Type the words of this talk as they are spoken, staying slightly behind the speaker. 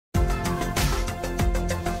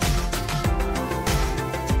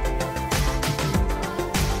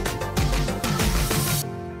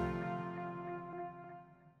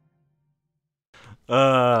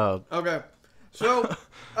Okay. So,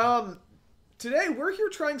 today we're here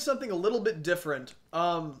trying something a little bit different.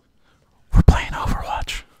 We're playing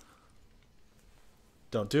Overwatch.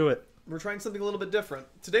 Don't do it. We're trying something a little bit different.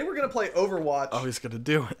 Today we're going to play Overwatch. Oh, he's going to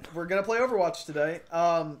do it. We're going to play Overwatch today,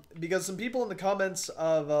 because some people in the comments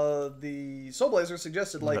of the Soul Blazer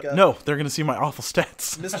suggested, like... no, they're going to see my awful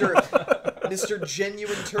stats. Mr.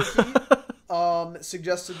 Genuine Turkey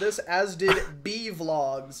suggested this, as did B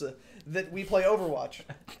Vlogs, that we play Overwatch.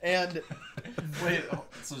 And... Wait,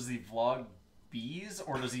 so does he vlog bees,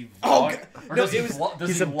 or does he vlog?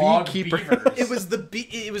 He's a beekeeper. Beavers? It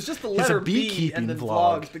was just the letter B and then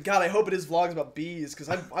vlog. vlogs. But God, I hope it is vlogs about bees, because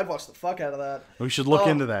I'd watch the fuck out of that. We should look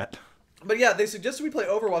into that. But yeah, they suggested we play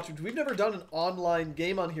Overwatch, which we've never done an online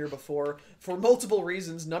game on here before, for multiple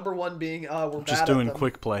reasons. Number one being, we're bad at them. Just doing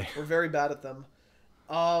quick play. We're very bad at them.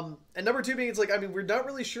 And number two being, it's like, I mean, we're not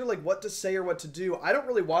really sure, like, what to say or what to do. I don't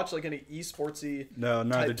really watch, like, any esportsy No,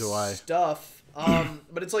 neither do I. Stuff.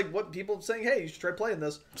 But it's like what people saying, hey, you should try playing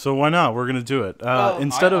this. So why not? We're gonna do it.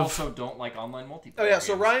 Instead I also don't like online multiplayer. Oh yeah,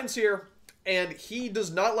 so games. Ryan's here, and he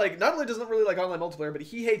does not like, not only doesn't really like online multiplayer, but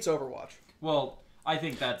he hates Overwatch. Well, I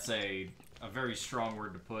think that's a very strong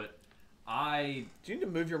word to put. Do you need to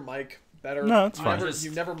move your mic better? No, it's fine.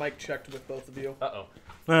 You've never mic checked with both of you. Uh-oh.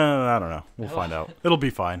 I don't know. We'll find out. It'll be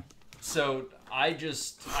fine. So I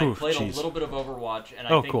played a little bit of Overwatch, and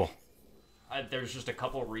I think cool. There's just a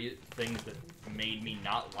couple things that made me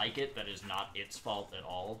not like it that is not its fault at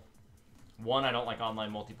all. One, I don't like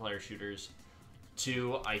online multiplayer shooters.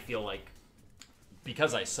 Two, I feel like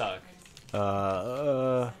because I suck.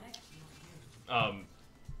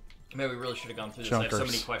 Maybe we really should have gone through this. I have so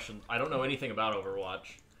many questions. I don't know anything about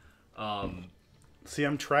Overwatch. See,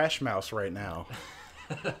 I'm Trash Mouse right now.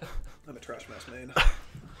 I'm a Trash Mouse main.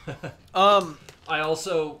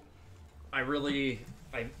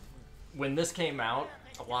 When this came out,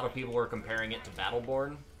 a lot of people were comparing it to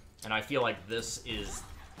Battleborn, and I feel like this is,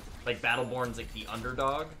 like, Battleborn's like the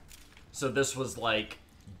underdog. So this was like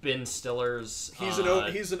Ben Stiller's. He's a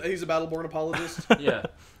Battleborn apologist. Yeah,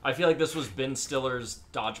 I feel like this was Ben Stiller's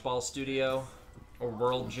Dodgeball Studio or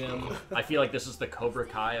World Gym. I feel like this is the Cobra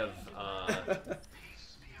Kai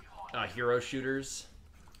of hero shooters.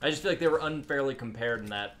 I just feel like they were unfairly compared in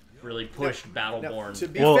that. Really pushed Battleborn. To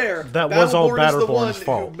be fair, that was all Battleborn's the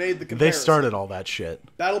fault. Who made the they started all that shit.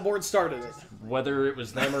 Battleborn started it. Whether it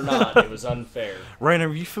was them or not, it was unfair. Ryan,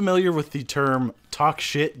 are you familiar with the term "talk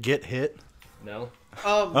shit, get hit"? No.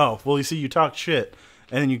 Oh, well, you see, you talk shit,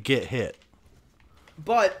 and then you get hit.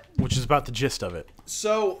 But which is about the gist of it.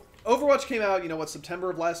 So Overwatch came out,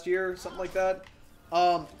 September of last year, something like that.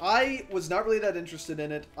 I was not really that interested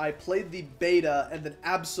in it. I played the beta and then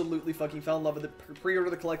absolutely fucking fell in love with it.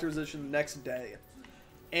 Pre-ordered the collector's edition the next day.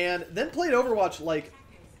 And then played Overwatch, like,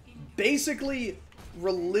 basically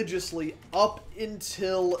religiously up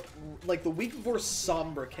until, like, the week before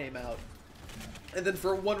Sombra came out. And then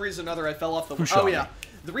for one reason or another, I fell off the wagon. Oh, yeah.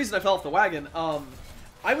 The reason I fell off the wagon,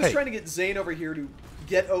 I was trying to get Zane over here to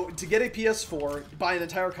get a PS4, buy an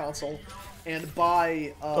entire console, and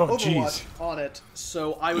buy Overwatch on it,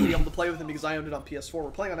 so I would be able to play with him because I owned it on PS4. We're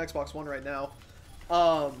playing on Xbox One right now.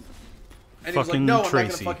 And he was like, no, I'm not going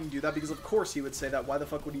to fucking do that, because of course he would say that. Why the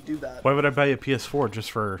fuck would he do that? Why would I buy a PS4 just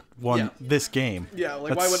for this game? Yeah,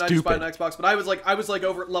 like, why wouldn't I just buy an Xbox? But I was like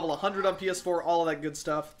over level 100 on PS4, all of that good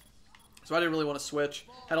stuff. So I didn't really want to switch.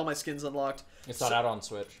 Had all my skins unlocked. It's not out on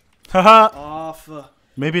Switch. Haha! Off.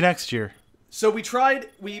 Maybe next year. So we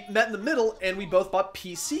met in the middle, and we both bought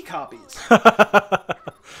PC copies.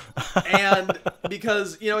 And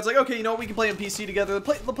because, it's like, okay, we can play on PC together.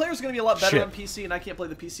 The player's going to be a lot better on PC, and I can't play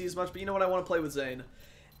the PC as much, but you know what? I want to play with Zane.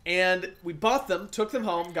 And we bought them, took them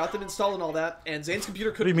home, got them installed and all that, and Zane's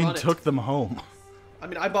computer couldn't run it. What do you mean took them home? I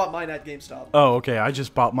mean, I bought mine at GameStop. Oh, okay. I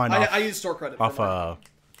just bought mine off. I used store credit off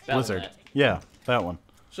Blizzard. Yeah, that one.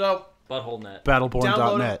 So... ButtholeNet.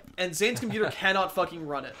 Battleborn.net. And Zane's computer cannot fucking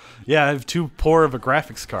run it. Yeah, I have too poor of a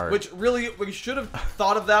graphics card. Which really, we should have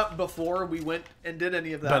thought of that before we went and did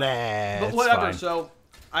any of that. But whatever, fine. So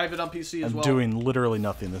I have it on PC as well. I'm doing literally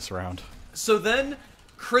nothing this round. So then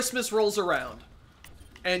Christmas rolls around.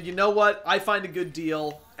 And you know what? I find a good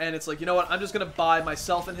deal. And it's like, you know what? I'm just going to buy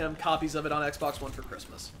myself and him copies of it on Xbox One for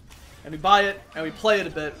Christmas. And we buy it, and we play it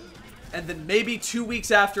a bit. And then maybe 2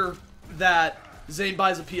 weeks after that... Zane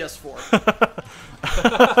buys a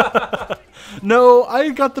PS4. No, I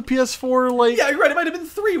got the PS4 like... Yeah, you're right. It might have been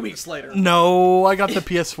 3 weeks later. No, I got the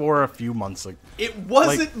PS4 a few months ago. It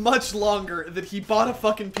wasn't much longer that he bought a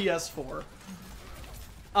fucking PS4.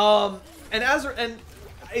 And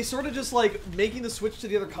I sort of just, like, making the switch to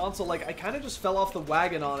the other console, like, I kind of just fell off the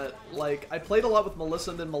wagon on it. Like, I played a lot with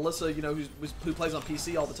Melissa, and then Melissa, you know, who plays on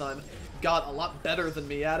PC all the time, got a lot better than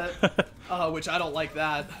me at it, which I don't like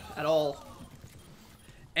that at all.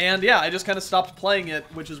 And, yeah, I just kind of stopped playing it,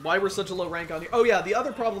 which is why we're such a low rank on here. Oh, yeah, the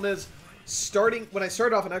other problem is, when I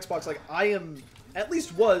started off on Xbox, like, at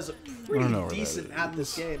least was pretty decent at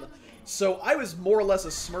this game. So I was more or less a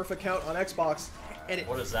Smurf account on Xbox, and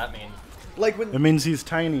What does that mean? Like when It means he's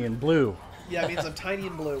tiny and blue. Yeah, it means I'm tiny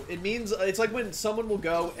and blue. It means it's like when someone will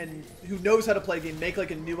go and who knows how to play a game, make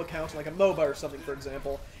like a new account, like a MOBA or something, for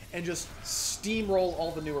example, and just steamroll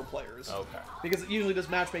all the newer players. Okay. Because it usually does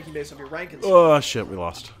matchmaking based on your rank and stuff. Oh shit, we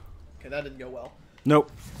lost. Okay, that didn't go well. Nope.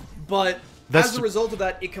 But as a result of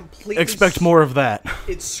that, it completely expect more of that.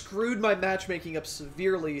 It screwed my matchmaking up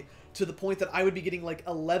severely to the point that I would be getting like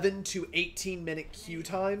 11 to 18 minute queue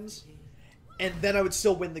times, and then I would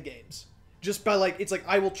still win the games. Just by, like, it's like,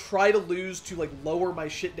 I will try to lose to, like, lower my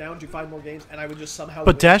shit down to find more games, and I would just somehow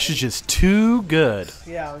But win. Dash is just too good.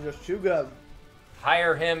 Yeah, I'm just too good.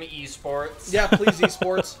 Hire him, esports. Yeah, please,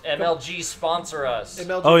 esports. MLG sponsor us.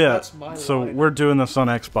 MLG, Oh, yeah. that's my So line. we're doing this on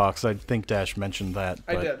Xbox. I think Dash mentioned that.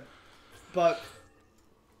 I But did. But,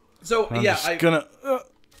 so, I'm yeah, just gonna...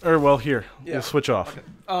 well, here. Yeah. We'll switch off. Okay.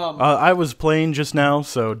 I was playing just now,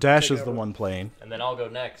 so Dash Take is the over. one playing. And then I'll go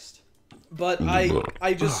next. But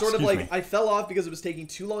I just sort of, Excuse like, me. I fell off because it was taking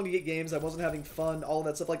too long to get games, I wasn't having fun, all of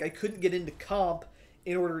that stuff. Like, I couldn't get into comp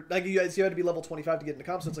in order, like, you had to be level 25 to get into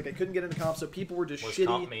comp, so it's like I couldn't get into comp, so people were just What's shitty.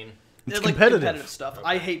 comp mean? It's like, competitive. stuff. Okay.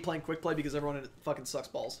 I hate playing quick play because everyone in it fucking sucks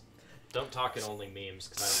balls. Don't talk in only memes,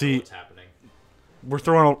 because I don't See- know what's happening. We're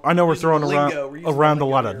throwing... I know we're Using throwing lingo. We're using around a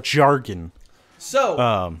lingo lot here. of jargon. So,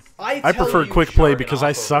 I tell prefer you, quick play jargon because off I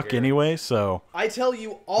over suck here. anyway, so... I tell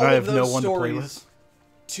you all I of have no those one to play stories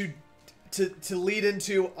to lead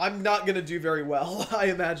into I'm not gonna do very well. I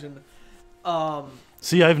imagine.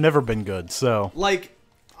 See, I've never been good, so... Like,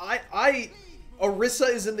 Orisa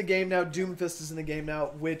is in the game now. Doomfist is in the game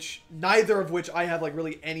now. Neither of which I have like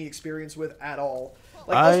really any experience with at all.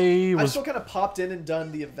 Like, I've still kind of popped in and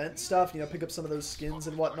done the event stuff. You know, pick up some of those skins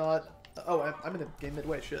and whatnot. Oh, I'm in a game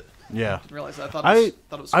midway. Shit. Yeah. Didn't realize that. I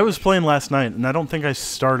thought it was. I was playing last night, and I don't think I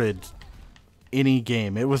started any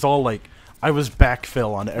game. It was all like I was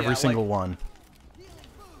backfill on every Yeah, single like- one.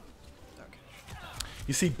 Okay.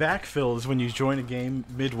 You see, backfill is when you join a game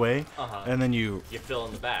midway, and then you You fill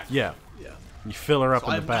in the back. yeah Yeah. you fill her up So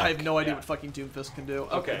in I the back. have no idea Yeah. what fucking Doomfist can do.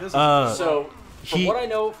 Okay. This is So, from He- what I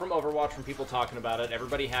know from Overwatch, from people talking about it,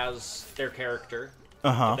 everybody has their character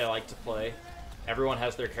that they like to play. Everyone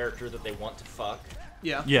has their character that they want to fuck.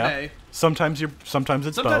 yeah. Yeah. May. Sometimes it's Sometimes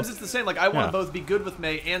both. it's the same. Like I want Yeah. to both be good with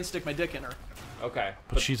May and stick my dick in her. Okay.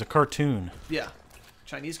 but she's a cartoon. Yeah.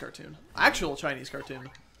 Chinese cartoon. Actual Chinese cartoon.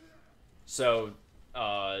 So,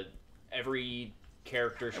 every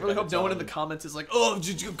character should I really have hope its no one in own- the comments is like, "Oh,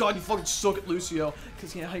 God, you fucking suck at Lucio,"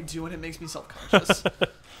 because yeah, I do, and it makes me self-conscious.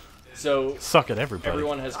 So, Suck at everybody.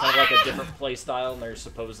 everyone has kind of like a different play style, and there's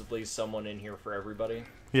supposedly someone in here for everybody.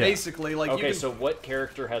 Yeah. Basically, like you Okay, can. so what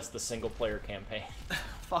character has the single-player campaign?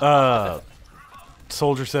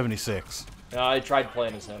 Soldier 76. I tried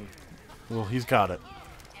playing as him. Well, he's got it.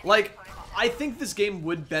 Like, I think this game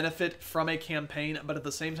would benefit from a campaign, but at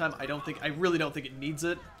the same time, I really don't think it needs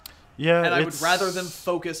it. Yeah, And I would it's- rather them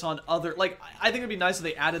focus on other. Like, I think it'd be nice if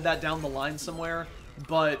they added that down the line somewhere,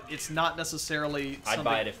 but it's not necessarily. I'd Something...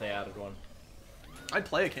 buy it if they added one. I'd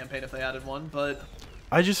play a campaign if they added one, but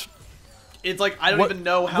I just. it's like I don't even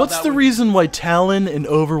know how. What's that the would... reason why Talon and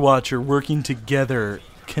Overwatch are working together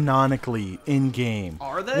canonically in game?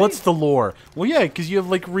 Are they? What's the lore? Well, yeah, because you have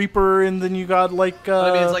like Reaper, and then you got like.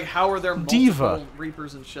 I mean, it's like how are there multiple Diva.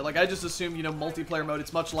 Reapers and shit? Like I just assume multiplayer mode.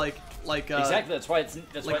 It's much like Exactly. That's why it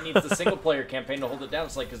needs the single-player campaign to hold it down.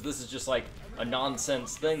 It's like because this is just like a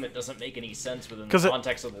nonsense thing that doesn't make any sense within the 'Cause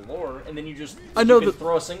context of the lore, and then you just I know you can that-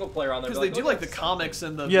 throw a single player on there. because they do like the comics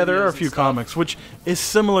and the Yeah, there are a videos few and stuff. comics, which is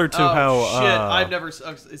similar to Oh how. shit! I've never.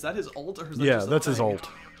 Is that his ult or is that Yeah, just a that's his thing? ult.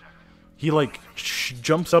 He like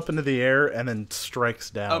jumps up into the air and then strikes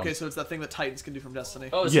down. Okay, so it's that thing that Titans can do from Destiny.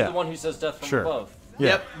 Oh, is Yeah. he the one who says death from Sure. above? Yeah.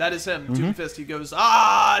 Yep, that is him. Mm-hmm. Doomfist. He goes,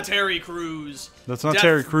 Terry Crews. That's not Death-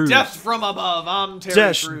 Terry Crews. Death from above. I'm Terry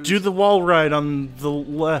Dash, Crews. do the wall ride on the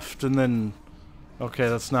left, and then. Okay,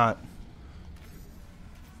 that's not.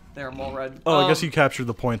 There, Mole Red. Oh, I guess you captured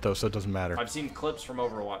the point though, so it doesn't matter. I've seen clips from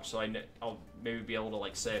Overwatch, so I'll maybe be able to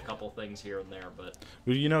like say a couple things here and there, but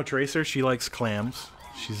Well, you know, Tracer, she likes clams.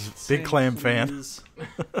 She's a big clam fan. Please.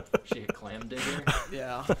 she a clam digger.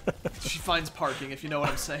 Yeah. She finds parking, if you know what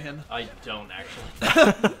I'm saying. I don't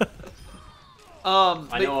actually.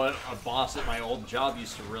 I know a boss at my old job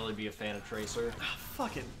used to really be a fan of Tracer.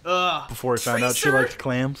 Fucking Before he found out she Tracer! liked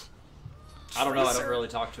clams. I don't know. I don't really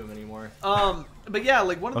talk to him anymore. But yeah,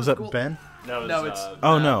 like one of Was the that cool... Ben? No, No, it's it's-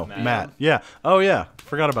 Oh no, Matt. Yeah. Oh yeah.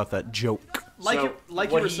 Forgot about that joke. Like so you,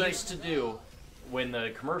 like what you were he saying. used to do when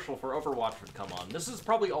the commercial for Overwatch would come on. This is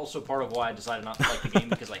probably also part of why I decided not to like the game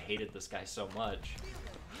because I hated this guy so much.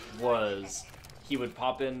 Was he would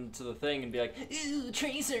pop into the thing and be like, "Ooh,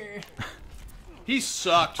 Tracer." He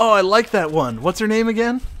sucked. Oh, I like that one. What's her name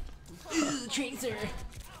again? Ooh, Tracer.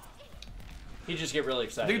 He'd just get really I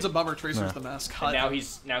excited. think it's a bummer. Tracer's Yeah. the mascot.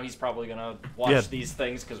 And now he's probably gonna watch Yeah. these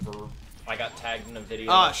things because I got tagged in a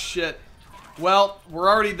video. Ah, shit. Well, we're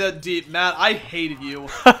already that deep. Matt, I hated you.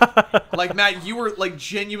 Like, Matt, you were, like,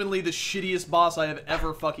 genuinely the shittiest boss I have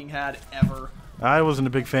ever fucking had, ever. I wasn't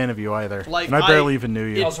a big fan of you either. Like, and I barely even knew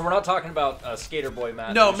you. Also, we're not talking about Skater Boy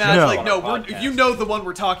Matt. No, who's Matt, No. like, on no, our we're, podcast. you know the one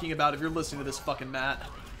we're talking about if you're listening to this fucking Matt.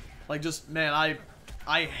 Like, just, man,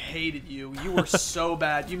 I hated you. You were so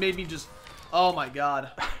bad. You made me just, oh my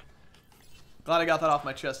god. Glad I got that off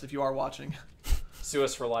my chest if you are watching. Sue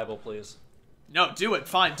us for libel, please. No, do it.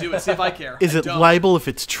 Fine, do it. See if I care. Is I it don't. libel if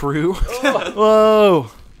it's true? Whoa.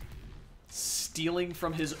 Stealing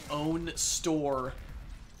from his own store.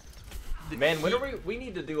 Man, when are we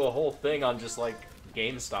need to do a whole thing on just like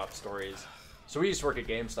GameStop stories. So we used to work at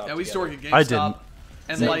GameStop. Yeah, we used to work at GameStop. I didn't.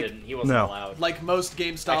 And Zane like, didn't. He wasn't No. allowed. like most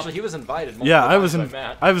GameStop, Actually, he was invited. multiple Yeah, times by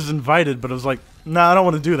Matt. I was invited, but I was like, nah, I don't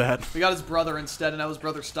want to do that. we got his brother instead, and now his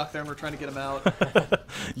brother's stuck there, and we're trying to get him out.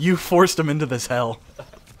 You forced him into this hell.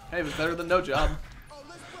 Hey, it was better than no job.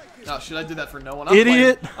 Oh, shit, I did that for no one.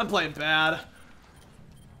 Idiot. I'm playing bad.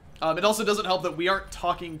 It also doesn't help that we aren't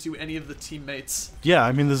talking to any of the teammates. Yeah,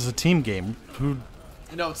 I mean, this is a team game.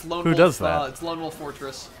 No, it's Lone Who Wolf. does that? It's Lone Wolf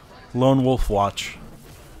Fortress. Lone Wolf Watch.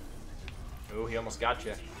 Ooh, he almost got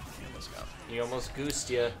you. He almost goosed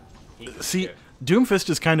you. See, Doomfist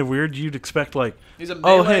is kind of weird. You'd expect like, He's a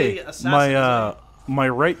oh melee hey, assassin. my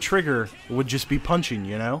right trigger would just be punching,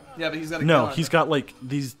 you know? Yeah, but he's got a No, gun. he's got like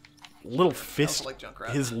these little fist. like Junkrat.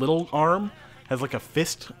 His little arm has like a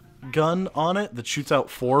fist gun on it that shoots out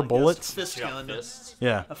 4 bullets. Fist Got gun. fists.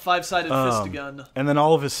 Yeah. A 5-sided fist gun. And then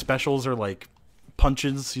all of his specials are like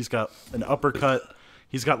punches. He's got an uppercut.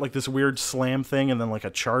 He's got like this weird slam thing and then like a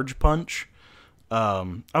charge punch. I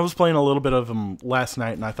was playing a little bit of him last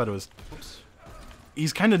night and I thought it was...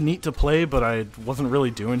 He's kind of neat to play, but I wasn't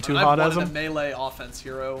really doing too hot I've as wanted him. a melee offense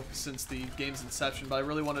hero since the game's inception, but I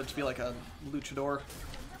really wanted it to be like a luchador.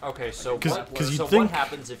 Okay, so 'Cause you'd what think-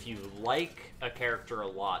 happens if you like a character a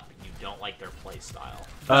lot but you don't like their playstyle?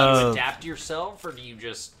 Do you adapt yourself, or do you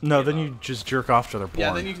just No, give then up? you just jerk off to their porn.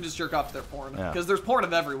 Yeah, then you can just jerk off to their porn. Yeah. Because there's porn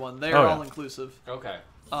of everyone. They are Oh, yeah. all inclusive. Okay.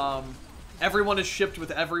 Everyone is shipped with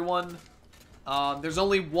everyone. There's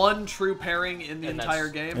only one true pairing in the And entire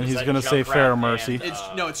that's- game. And he's that gonna say Junkrat fair and, mercy. It's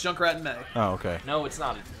no, it's Junkrat and May. Oh, okay. No, it's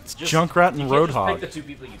not. It's just Junkrat and you can't just Roadhog. pick the two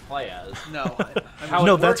people you play as. No, How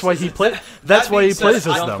No, it that's works why is he it's- play. That's that why he being said, plays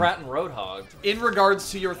as them. Junkrat and Roadhog. in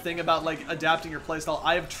regards to your thing about like adapting your playstyle,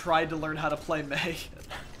 I have tried to learn how to play May.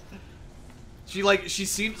 She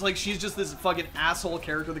seems like she's just this fucking asshole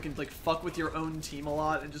character that can like fuck with your own team a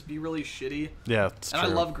lot and just be really shitty. Yeah, it's And true.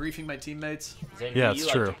 I love griefing my teammates. Zane, Yeah, who do it's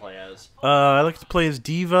you true. like to play as? I like to play as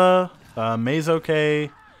Diva. May's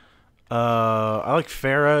okay. I like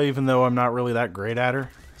Farah, even though I'm not really that great at her.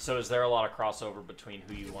 So is there a lot of crossover between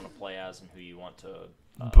who you want to play as and who you want to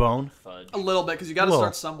Bone. fudge? A little bit, because you got to Little.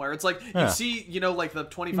 start somewhere. It's like Yeah. you see, you know, like the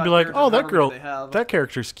 25. You'd be like, characters, oh, that however girl, many they have. that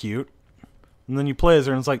character's cute. And then you play as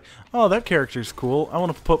her, and it's like, oh, that character's cool. I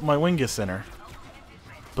want to put my Wingus in her.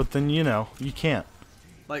 But then, you know, you can't.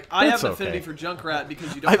 Like I It's have affinity okay. for Junkrat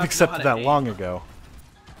because you don't. I've have accepted to know how that to long aim. ago.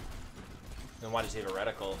 Then why does he have a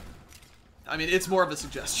reticle? I mean, it's more of a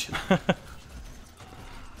suggestion.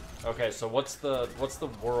 Okay, so what's the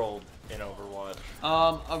world in Overwatch?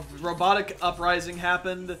 A robotic uprising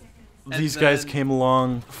happened. and These guys then- came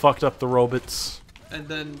along, fucked up the robots, and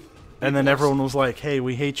then. and then everyone was like, hey,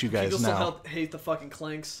 we hate you guys People still now. hate the fucking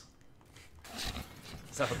Clanks.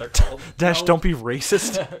 Is that what they're called? Dash, No. don't be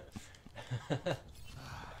racist.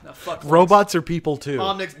 No, fuck Clanks. Robots are people, too.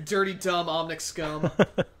 Omnic, dirty, dumb Omnic scum.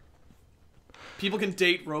 People can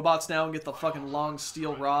date robots now and get the fucking long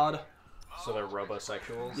steel rod. So they're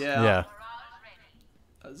robosexuals? Yeah. Yeah.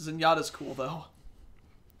 Zenyatta's cool, though.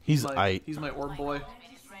 He's aight. He's my orb boy.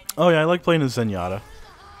 Oh, yeah, I like playing as Zenyatta.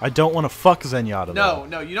 I don't want to fuck Zenyatta, No, though.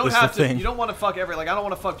 no, you don't That's have the to. thing. You don't want to fuck every. Like, I don't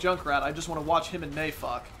want to fuck Junkrat. I just want to watch him and May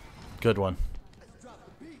fuck. Good one.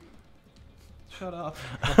 Shut up.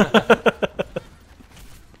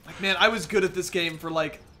 Like, man, I was good at this game for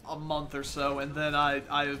like a month or so, and then I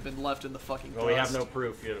have been left in the fucking. Well, we have dust. no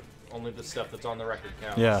proof. Only the stuff that's on the record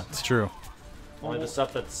counts. Yeah, it's true. Only the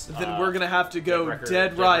stuff that's. Then we're gonna have to go Dead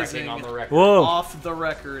Dead Rising on the record. Whoa! off the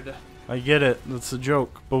record. I get it. That's a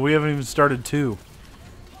joke. But we haven't even started 2.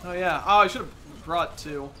 Oh yeah. Oh, I should have brought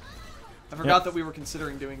 2. I forgot that we were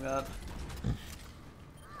considering doing that.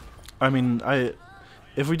 I mean,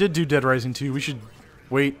 if we did do Dead Rising 2, we should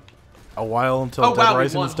wait a while until Dead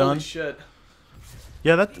Rising we won. is done. Holy shit.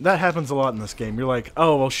 Yeah, that happens a lot in this game. You're like,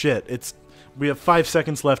 oh well, shit. We have 5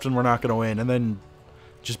 seconds left and we're not gonna win, and then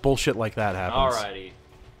just bullshit like that happens. Alrighty.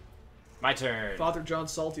 My turn. Father John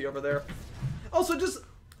Salty over there. Also, just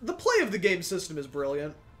the play of the game system is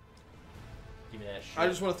brilliant. Give me that shit. I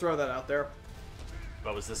just want to throw that out there.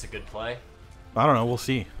 But was this a good play? I don't know. We'll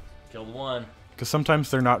see. Killed one. Because sometimes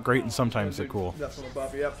they're not great and sometimes they're cool. That's from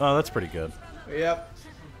above, yep. Oh, that's pretty good. Yep.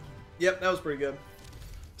 Yep, that was pretty good.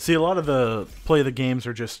 See, a lot of the play of the games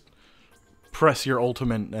are just press your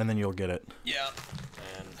ultimate and then you'll get it. Yeah.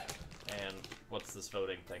 And what's this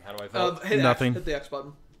voting thing? How do I vote? Hit Nothing. X, hit the X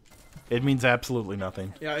button. It means absolutely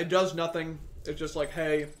nothing. Yeah, it does nothing. It's just like,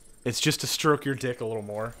 hey. It's just to stroke your dick a little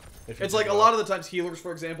more. It's like a lot of the times healers,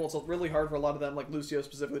 for example, it's really hard for a lot of them, like Lucio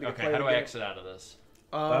specifically, to Okay, play how the do I game. exit out of this?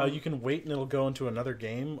 You can wait and it'll go into another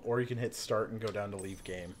game, or you can hit start and go down to leave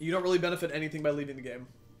game. You don't really benefit anything by leaving the game.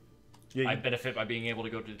 Yeah, I benefit by being able to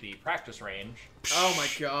go to the practice range. Oh my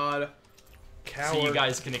god. Coward. So you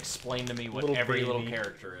guys can explain to me what Little every little baby.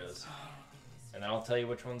 character is. And then I'll tell you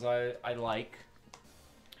which ones I like.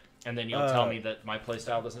 And then you'll tell me that my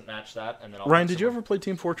playstyle doesn't match that, and then I'll Ryan, pick did you someone. ever play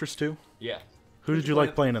Team Fortress 2? Yeah. Who did you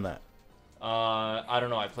like playing in that? I don't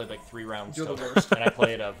know. I played like 3 rounds You're the total, worst. and I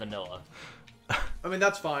played vanilla. I mean,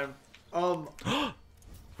 that's fine.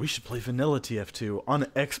 We should play Vanilla TF2 on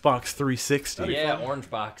Xbox 360. That'd be Yeah, fun. orange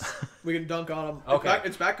box. We can dunk on them. Okay.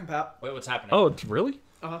 It's back compat. Wait, what's happening? Oh, it's really?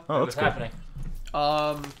 Uh-huh. Oh, What's that's cool.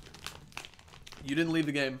 happening? You didn't leave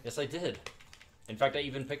the game. Yes, I did. In fact, I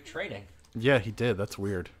even picked training. Yeah, he did. That's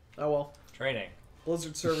weird. Oh well. Training.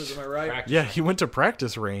 Blizzard servers, am I right? Practice. Yeah, he went to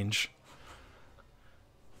practice range.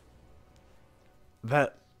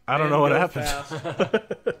 That I don't Man, know what go happened.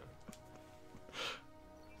 fast.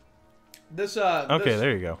 This Okay,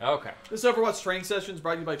 there you go. Okay. This Overwatch training session is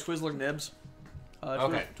brought to you by Twizzler Nibs.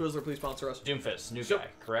 Okay. Twizzler, please sponsor us. Doomfist, new So- guy,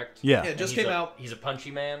 correct? Yeah. Yeah, Yeah. just And came out. He's a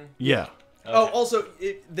punchy man. Yeah. Oh, Okay. also,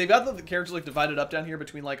 they've got the characters like divided up down here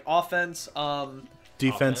between like offense,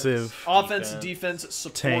 Defensive. offense, Defense, defense,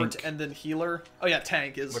 support, tank. and then healer. Oh yeah,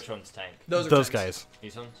 tank is. Which one's tank? Those are Those tanks. guys.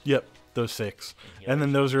 These ones? Yep. Those 6. And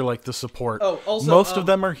then those are like the support. Oh, also, most of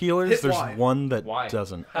them are healers. hit There's Y. one that Y.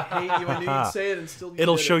 doesn't. I hate you. I knew you'd say it and still.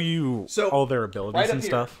 It'll did show it. you So, all their abilities right up and here,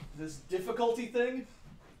 stuff. this difficulty thing.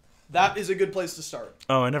 That is a good place to start.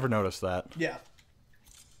 Oh, I never noticed that. Yeah.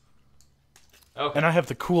 Okay. And I have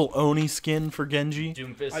the cool Oni skin for Genji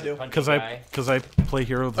Doomfist, I do. a punchy because guy. I play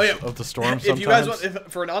Hero of the, of the Storm sometimes. If you guys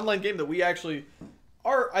want, for an online game that we actually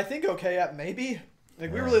are, I think okay at maybe.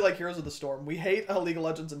 Like we really like Heroes of the Storm. We hate League of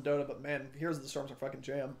Legends and Dota, but man, Heroes of the Storm's our fucking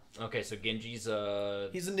jam. Okay, so Genji's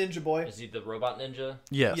He's a ninja boy. is he the robot ninja?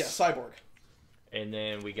 Yes. Yeah, cyborg. And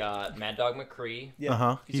then we got Mad Dog McCree. Yeah.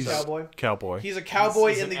 Uh-huh. He's a cowboy. Cowboy. He's a cowboy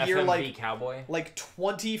He's in the an year FMV cowboy. like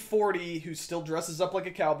 2040 who still dresses up like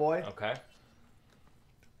a cowboy. Okay.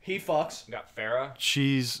 He fucks. We got Farah.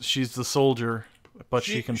 She's the soldier, but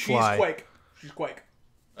she can fly. She's Quake. She's Quake.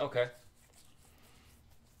 Okay.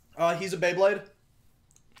 He's a Beyblade.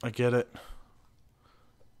 I get it.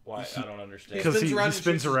 Why? I don't understand. Because spins he around and spins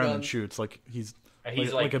shoots his around gun. and shoots like he's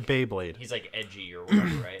He's like a Beyblade. He's like edgy or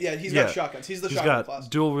whatever, right? Yeah, he's Yeah. got shotguns. He's the He's shotgun got class.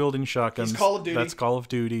 dual wielding shotguns. He's Call of Duty. That's Call of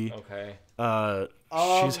Duty. Okay.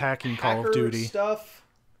 She's hacking Call of hacker Duty. stuff.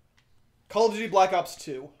 Call of Duty Black Ops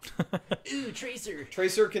 2. Ooh, Tracer.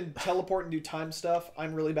 Tracer can teleport and do time stuff.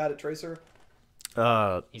 I'm really bad at Tracer.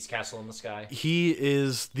 He's Castle in the Sky. He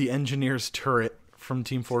is the engineer's turret from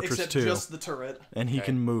Team Fortress Except 2, just the turret. and he Okay.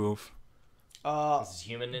 can move. This is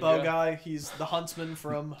Human Ninja. Bow guy. He's the huntsman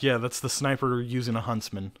from Yeah, that's the sniper using a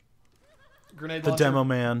huntsman. Grenade The Launcher. demo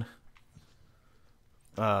man.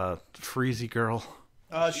 Freezy girl.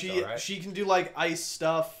 She alright. she can do like ice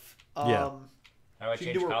stuff. Yeah. How do I She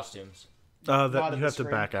change can do her- costumes? That Not you in have the to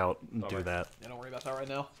screen. back out and do Okay. that. Yeah, don't worry about that right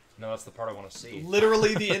now. No, that's the part I want to see.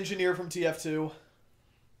 Literally the engineer from TF2.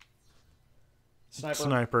 Sniper.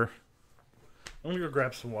 Sniper. I'm gonna go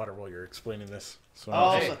grab some water while you're explaining this. So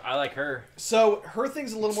Oh. Hey, I like her. So her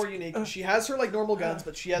thing's a little more unique. She has her like normal guns,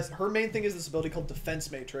 but she has her main thing is this ability called Defense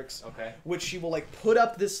Matrix. Okay. Which she will like put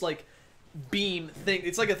up this like beam thing.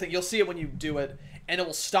 It's like a thing. You'll see it when you do it, and it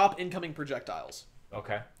will stop incoming projectiles.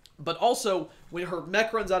 Okay. But also, when her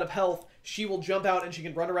mech runs out of health, she will jump out and she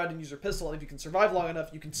can run around and use her pistol. And if you can survive long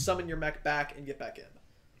enough, you can summon your mech back and get back in.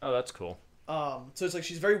 Oh, that's cool. So it's like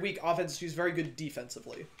she's very weak offense. She's very good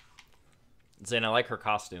defensively. Zane, I like her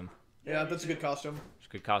costume. Yeah, that's a good costume. It's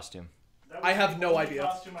a good costume. I have no idea.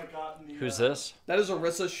 Costume I got in the, Who's this? That is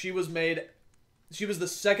Orisa. She was the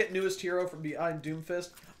second newest hero from behind Doomfist.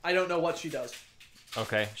 I don't know what she does.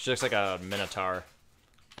 Okay, she looks like a Minotaur.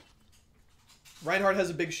 Reinhardt has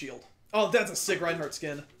a big shield. Oh, that's a sick Reinhardt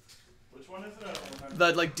skin. Which one is it? I don't remember.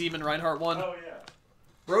 The like demon Reinhardt one. Oh yeah.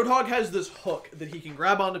 Roadhog has this hook that he can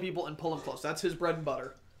grab onto people and pull them close. That's his bread and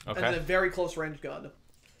butter. Okay. And then a very close range gun.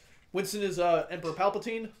 Winston is Emperor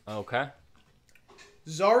Palpatine. Okay.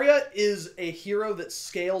 Zarya is a hero that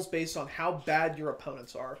scales based on how bad your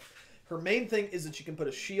opponents are. Her main thing is that she can put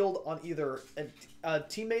a shield on either a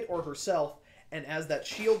teammate or herself, and as that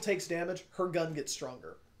shield takes damage, her gun gets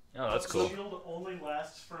stronger. Oh, that's cool. The shield only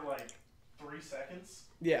lasts for like 3 seconds.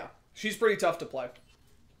 Yeah, she's pretty tough to play.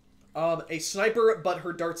 A sniper, but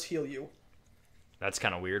her darts heal you. That's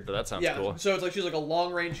kind of weird, but that sounds cool. So it's like she's like a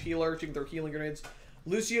long-range healer. She can throw healing grenades.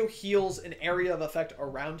 Lucio heals an area of effect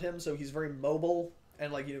around him, so he's very mobile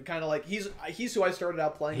and like kind of like he's who I started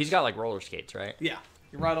out playing. He's got like roller skates, right? Yeah,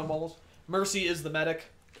 you ride on mobiles. Mercy is the medic.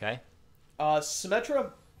 Okay. Symmetra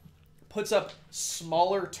puts up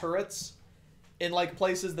smaller turrets in like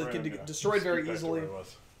places that can get destroyed very easily.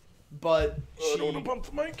 But I don't want to bump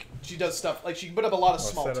the mic. she does stuff like she can put up a lot of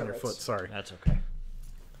small Set turrets. on your foot. Sorry. That's okay.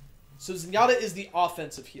 So Zenyatta is the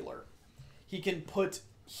offensive healer. He can put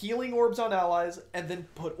healing orbs on allies and then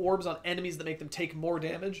put orbs on enemies that make them take more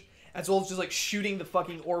damage, as well as just like shooting the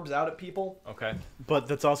fucking orbs out at people. Okay. But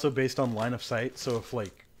that's also based on line of sight. So if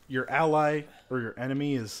like your ally or your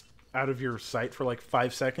enemy is out of your sight for like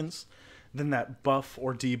 5 seconds, then that buff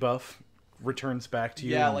or debuff returns back to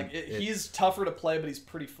you. Yeah, like he's tougher to play, but he's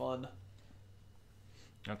pretty fun.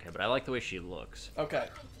 Okay, but I like the way she looks. Okay.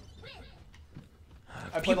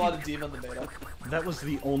 I played a lot of D.Va in the beta. That was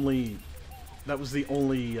the only.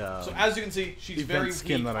 So as you can see, she's event very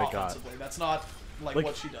skin weak that I got. offensively. That's not like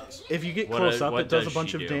what she does. If you get What close up, what it does a does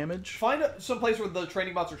bunch she of do? damage. Find some place where the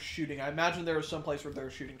training bots are shooting. I imagine there is some place where they're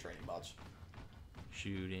shooting training bots.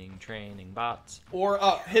 Shooting, training, bots. Or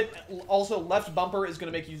hit. Also, left bumper is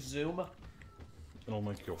going to make you zoom. It'll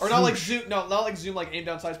make you go Or not like whoosh. zoom. No, not like zoom like aim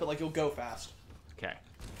down sights, but like you'll go fast. Okay.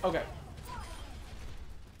 Okay.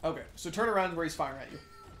 Okay. So turn around where he's firing at you.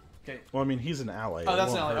 Okay. Well, I mean, he's an ally. Oh, It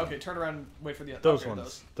that's an won't ally. hurt Okay, him. turn around and wait for the Those okay,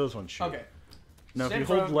 ones. Those ones shoot. Okay. Now, Stand if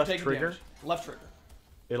you hold prone, left taking trigger, damage. Left trigger.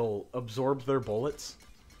 it'll absorb their bullets.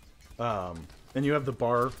 And you have the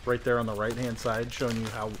bar right there on the right-hand side showing you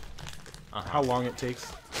how long it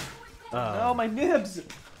takes. Oh, my nibs! I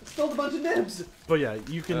spilled a bunch of nibs! But yeah,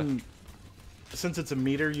 you can, since it's a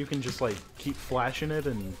meter, you can just like keep flashing it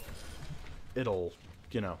and it'll,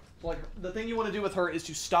 Like, the thing you want to do with her is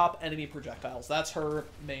to stop enemy projectiles. That's her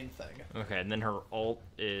main thing. Okay, and then her ult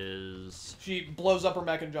is... She blows up her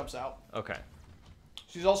mech and jumps out. Okay.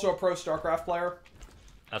 She's also a pro StarCraft player.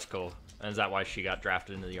 That's cool. And is that why she got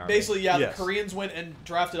drafted into the army? Basically, yeah, Yes. the Koreans went and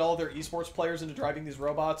drafted all of their esports players into driving these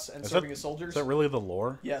robots and serving as soldiers. Is that really the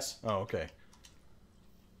lore? Yes. Oh, okay.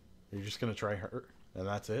 You're just gonna try her, and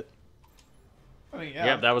that's it? I mean, yeah.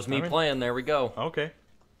 Yep, that was me I mean- playing. There we go. Okay.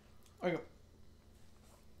 Okay.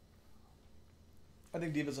 I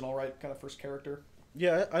think D.Va's an alright kind of first character.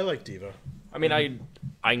 Yeah, I like D.Va. I mean,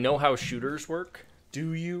 I know how shooters work.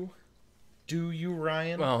 Do you? Do you,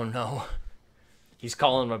 Ryan? Oh, no. He's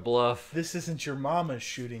calling my bluff. This isn't your mama's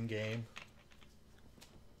shooting game.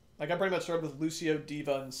 Like, I pretty much started with Lucio,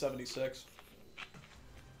 D.Va, and 76.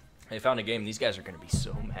 They found a game. These guys are going to be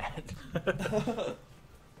so mad.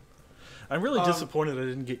 I'm really disappointed I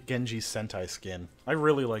didn't get Genji's Sentai skin. I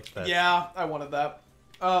really liked that. Yeah, I wanted that.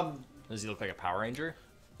 Does he look like a Power Ranger?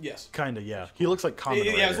 Yes. Kinda, yeah. He looks like Kamen Rider.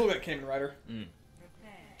 Yeah, it's a little bit Kamen Rider.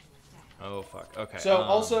 Oh, fuck. Okay. So,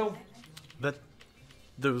 also...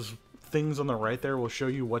 Those things on the right there will show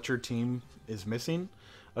you what your team is missing.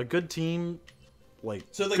 A good team,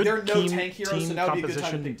 So, like, good there are no tank heroes, team so now would be a good time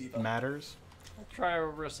to composition pick D.Va. matters. I'll try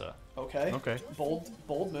Orisa. Okay. Okay. Bold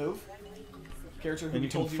move. Character who And we you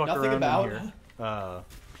can told you fuck nothing around about. in here.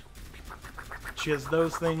 She has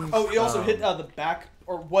those things. Oh, you also hit the back,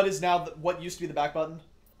 or what is now, what used to be the back button.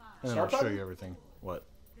 and start I'll show button? you everything. What?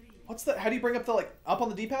 What's the, how do you bring up the, like, up on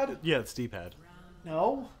the D-pad? Yeah, it's D-pad.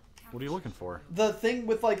 No. What are you looking for? The thing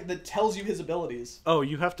with, like, that tells you his abilities. Oh,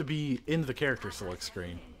 you have to be in the character select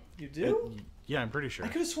screen. You do? Yeah, I'm pretty sure. I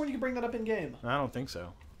could have sworn you could bring that up in-game. I don't think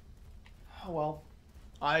so. Oh, well.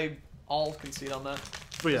 I'll concede on that.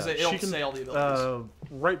 But yeah, It'll she can. say all the abilities.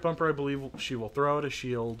 Right bumper, I believe she will throw out a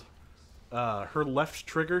shield. Her left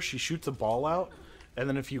trigger, she shoots a ball out, and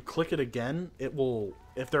then if you click it again, it will.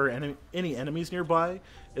 If there are any enemies nearby,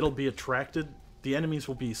 it'll be attracted the enemies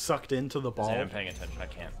will be sucked into the ball. I'm paying attention. I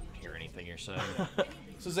can't hear anything you're saying.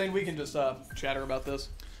 So Zane, we can just chatter about this.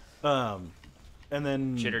 And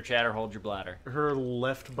then Chitter chatter, hold your bladder. her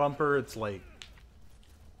left bumper, it's like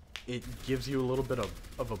it gives you a little bit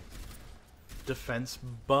of a defense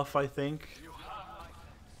buff, I think.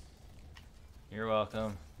 You're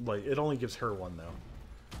welcome. Like it only gives her one though.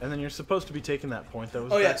 And then you're supposed to be taking that point that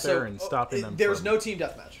was Oh yeah, back there so and stopping them. there's from, no team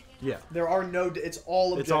deathmatch. Yeah. There are no. It's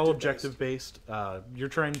all objective. It's all objective based. You're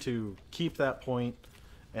trying to keep that point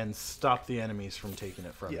and stop the enemies from taking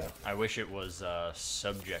it from you. I wish it was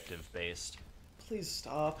subjective based. Please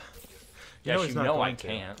stop. Yes, he's you not know I going to.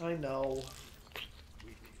 can't. I know.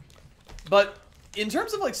 But in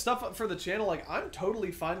terms of like stuff for the channel, like I'm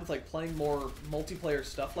totally fine with like playing more multiplayer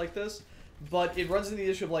stuff like this. But it runs into the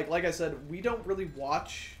issue of like I said, we don't really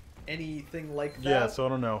watch anything like that. Yeah, so I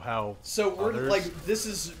don't know how. So we're others... like, this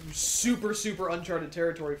is super uncharted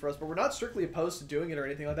territory for us, but we're not strictly opposed to doing it or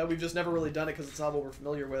anything like that. We've just never really done it because it's not what we're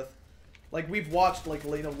familiar with. Like we've watched like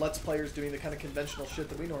Let's Players doing the kind of conventional shit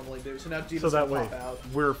that we normally do. So now Diva's so that gonna way pop out.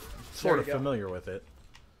 we're sort of you go. familiar with it.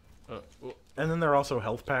 And then there are also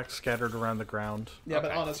health packs scattered around the ground. Yeah, Okay.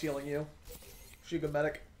 but Anna's healing you. She's a good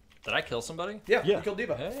medic. Did I kill somebody? Yeah, Yeah. you killed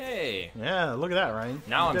Diva. Hey. Yeah, look at that, Ryan.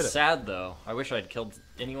 Now You I'm did it. sad though. I wish I'd killed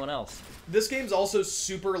anyone else. This game's also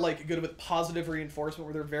super like good with positive reinforcement,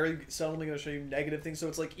 where they're very seldomly going to show you negative things. So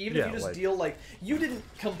it's like even if you just deal like you didn't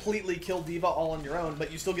completely kill Diva all on your own,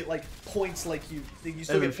 but you still get like points. Like you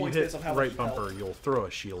still And get if you points hit based on how right much you bumper, held. you'll throw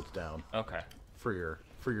a shield down Okay. for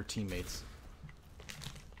your teammates.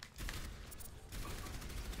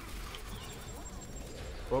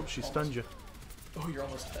 Oh, she stunned you. Oh, you're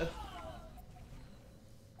almost dead.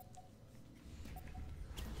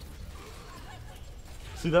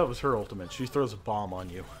 See, that was her ultimate. She throws a bomb on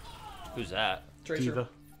you. Who's that? Tracer. Diva.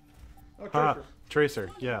 Oh, Tracer. Ah, Tracer.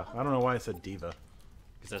 Yeah, I don't know why I said Diva.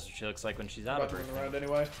 Because that's what she looks like when she's out About of to her. run around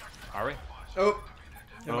anyway. Are we? Oh.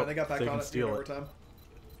 Never Oh, mind, they got back they on can it. steal it. Overtime.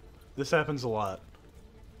 This happens a lot.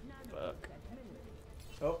 Fuck.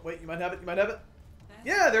 Oh, wait, you might have it. You might have it.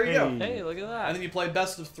 Yeah, there you go. Hey. Hey, look at that. And then you play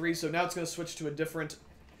best of 3, so now it's going to switch to a different...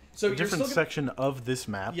 So A you're different still section of this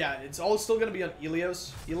map. Yeah, it's all still going to be on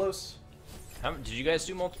Elos. Did you guys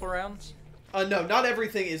do multiple rounds? No, not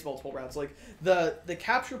everything is multiple rounds. Like, the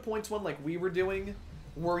capture points one, like we were doing,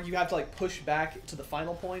 where you have to, like, push back to the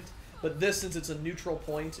final point. But this, since it's a neutral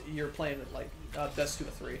point, you're playing it, like, best 2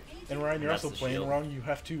 of 3. And Ryan, you're That's also the playing shield. wrong. You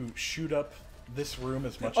have to shoot up this room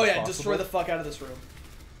as much Oh as yeah, possible. destroy the fuck out of this room.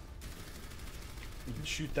 You can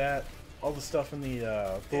shoot that. All the stuff in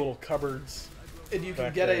the little cupboards. And you can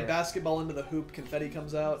Back get a there. basketball into the hoop, confetti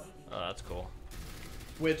comes out, Oh, that's cool.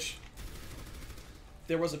 which...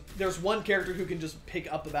 There's one character who can just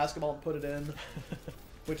pick up the basketball and put it in.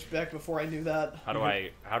 Which, back before I knew that... How do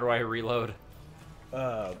I reload?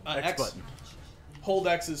 X X. button. Hold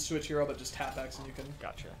X is switch hero, but just tap X and you can...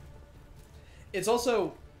 Gotcha. It's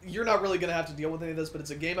also... You're not really going to have to deal with any of this, but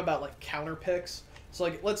it's a game about, like, counter picks. So,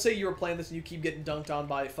 like, let's say you were playing this and you keep getting dunked on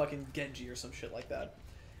by fucking Genji or some shit like that.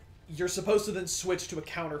 You're supposed to then switch to a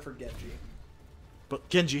counter for Genji. But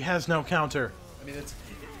Genji has no counter. I mean, it's...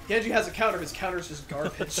 Genji has a counter, his counter's just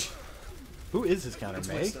garbage. Who is his counter? It's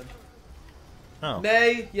May? Winston. Oh.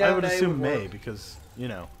 May, yeah, I would May assume would work. May because, you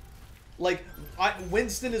know. Like,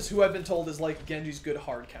 Winston is who I've been told is, like, Genji's good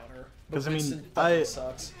hard counter. But 'Cause, I mean, Winston fucking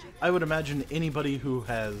sucks. I would imagine anybody who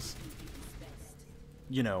has,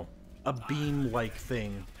 you know, a beam-like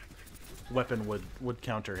thing, weapon would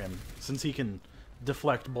counter him, since he can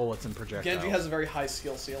deflect bullets and projectiles. Genji has a very high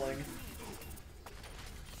skill ceiling.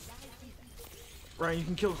 Ryan, you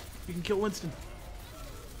can kill Winston.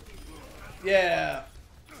 Yeah.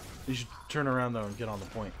 You should turn around though and get on the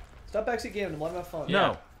point. Stop backseat gaming and let him have fun.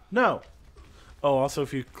 No, no. Oh, also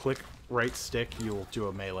if you click right stick, you'll do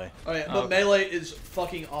a melee. Oh yeah, Oh, but okay. melee is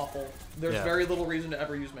fucking awful. There's Yeah. very little reason to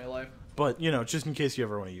ever use melee. But you know, just in case you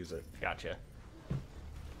ever want to use it. Gotcha.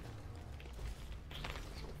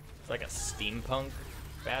 It's like a steampunk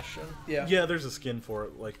fashion. Yeah. Yeah, there's a skin for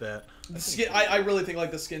it like that. The skin, I really think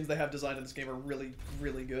like the skins they have designed in this game are really,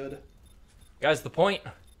 really good. Guys, the point.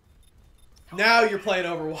 Now you're playing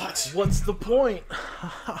Overwatch. What's the point?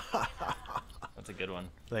 That's a good one.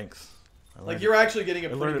 Thanks. I Like learned you're actually getting a I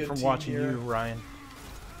pretty learned good it from team watching here. you, Ryan.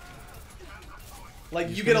 Like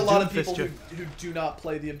You're you get a gonna lot of doom people fist who do not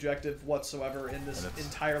play the objective whatsoever in this And it's-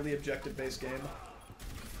 entirely objective-based game.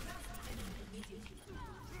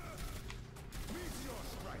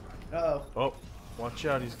 Uh-oh. Oh, watch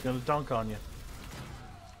out, he's gonna dunk on you.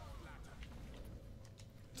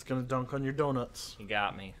 He's gonna dunk on your donuts. You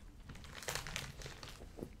got me.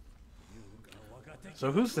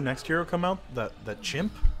 So who's the next hero come out? That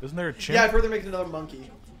chimp? Isn't there a chimp? Yeah, I've heard they're making another monkey.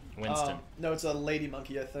 Winston. No, it's a lady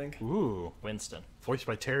monkey, I think. Ooh. Winston. Voiced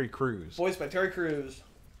by Terry Crews. Voiced by Terry Crews.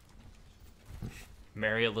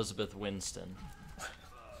 Mary Elizabeth Winston.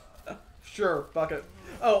 Sure, fuck it.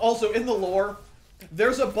 Oh, also, in the lore,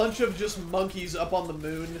 there's a bunch of just monkeys up on the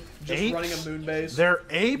moon, just Apes? running a moon base. They're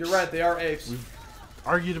apes? You're right, they are apes. We've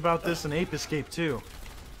argued about this in Ape Escape too.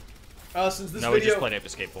 Since this No, we video, just played Ape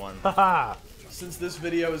Escape 1. Haha! since this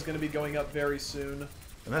video is going to be going up very soon.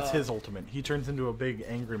 And that's his ultimate. He turns into a big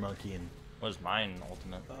angry monkey and... What is mine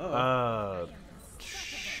ultimate?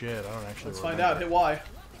 Shit, I don't actually Let's remember. find out. Hit Y.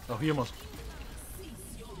 Oh, he almost...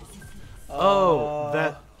 Oh,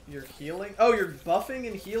 that... You're healing? Oh, you're buffing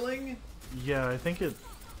and healing? Yeah, I think it...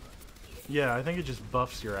 Yeah, I think it just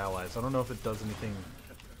buffs your allies. I don't know if it does anything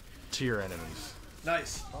to your enemies.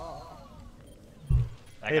 Nice.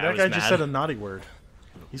 Hey, that was guy just mad. said a naughty word.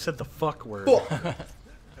 He said the fuck word. Cool.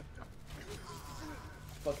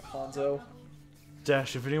 Fucking Hanzo.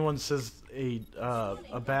 Dash, if anyone says a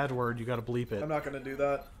bad word, you gotta bleep it. I'm not going to do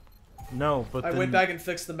that. No, but I then... went back and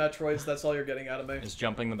fixed the Metroids. That's all you're getting out of me. Is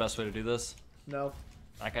jumping the best way to do this? No.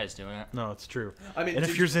 That guy's doing it. No, it's true. I mean, and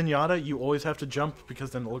if did- you're Zenyatta, you always have to jump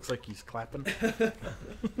because then it looks like he's clapping.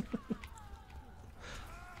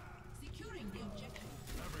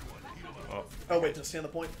 Oh, wait, to stand the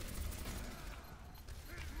point.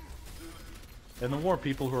 And the more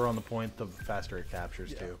people who are on the point, the faster it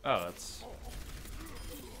captures too. Oh, that's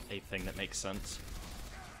a thing that makes sense.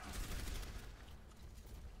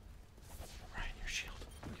 Ryan, your shield.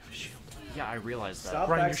 Give a shield. Yeah, I realized that. Stop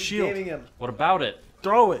Ryan, your backseat shield. gaming him. What about it?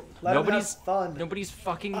 Throw it! Let Nobody's- him have fun. Nobody's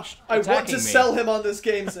fucking I want attacking to me. sell him on this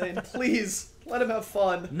game, Zane. Please, let him have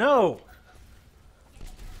fun. No!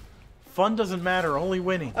 Fun doesn't matter, only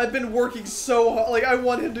winning. I've been working so hard. Like, I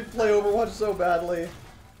want him to play Overwatch so badly.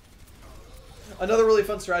 Another really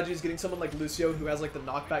fun strategy is getting someone like Lucio who has, like, the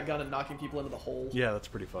knockback gun and knocking people into the hole. Yeah, that's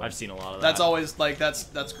pretty fun. I've seen a lot of that. That's always, like,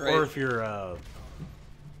 that's great. Or if you're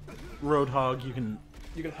Roadhog, you can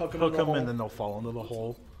You can hook him hook in the them hole. and then they'll fall into the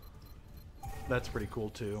hole. That's pretty cool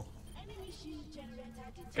too.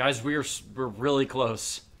 Guys, we're really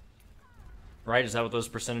close. Right? Is that what those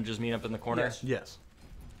percentages mean up in the corner? Yes. Yes.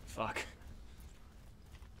 Fuck.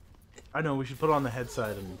 I know, we should put on the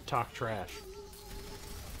headset and talk trash.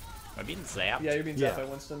 Am I being zapped? Yeah, you're being Yeah. zapped by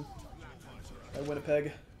Winston. By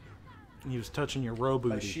Winnipeg. He was touching your row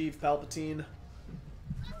By booty. Sheev Palpatine.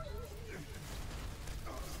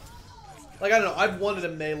 Like, I don't know. I've wanted a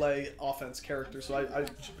melee offense character, so I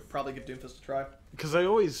should probably give Doomfist a try. Because I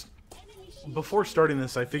always, before starting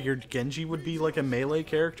this, I figured Genji would be like a melee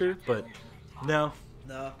character, but no.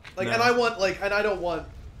 No. Like, No. and I want, like, and I don't want,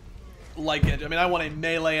 like, Genji. I mean, I want a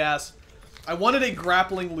melee ass. I wanted a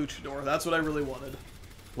grappling luchador. That's what I really wanted.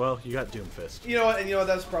 Well, you got Doomfist. You know what? And you know what?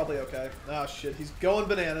 That's probably okay. Oh, shit. He's going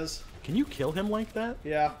bananas. Can you kill him like that?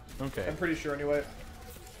 Yeah. Okay. I'm pretty sure anyway.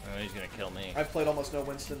 Oh, he's gonna kill me. I've played almost no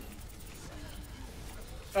Winston.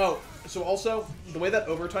 Oh, so also, the way that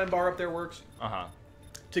overtime bar up there works, Uh-huh.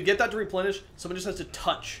 to get that to replenish, someone just has to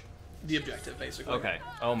touch the objective, basically. Okay.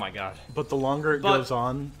 Oh my god. But the longer it But goes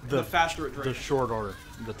on, The faster it the drains. shorter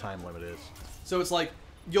the time limit is. So it's like,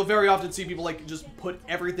 you'll very often see people, like, just put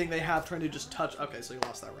everything they have trying to just touch. Okay, so you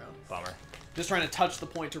lost that round. Bummer. Just trying to touch the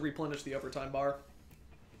point to replenish the overtime bar.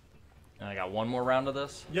 And I got one more round of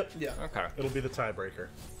this? Yep. Yeah. Okay. It'll be the tiebreaker.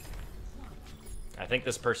 I think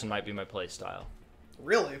this person might be my playstyle.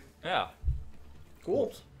 Really? Yeah.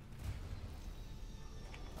 Cool.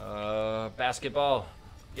 Basketball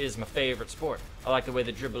is my favorite sport. I like the way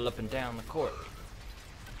they dribble up and down the court.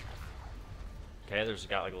 Okay, there's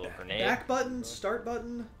got like a little grenade. Back button, start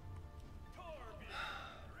button.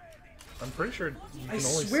 I'm pretty sure you can I only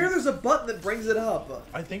swear see... there's a button that brings it up.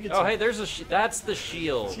 I think it's... Oh, hey, there's a that's the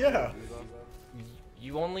shield. Yeah.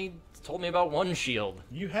 You only told me about one shield.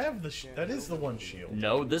 You have the... That is the one shield.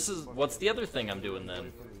 No, this is... What's the other thing I'm doing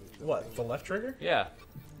then? What? The left trigger? Yeah,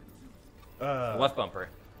 left bumper.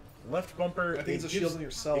 Left bumper... I think it's a shield on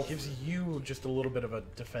yourself. It gives you just a little bit of a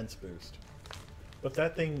defense boost. But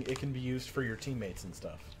that thing, it can be used for your teammates and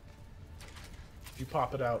stuff. If you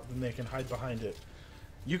pop it out, then they can hide behind it.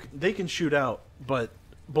 They can shoot out, but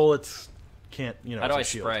bullets can't, you know, How do I it's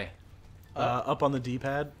a shield. spray? Up on the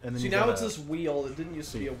D-pad, and then See, you now gotta, it's this wheel. It didn't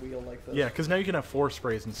used to be a wheel like this. Yeah, because now you can have 4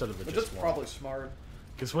 sprays instead of the But just that's one. probably smart.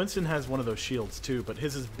 Because Winston has one of those shields too, but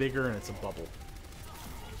his is bigger and it's a bubble.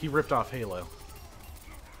 He ripped off Halo.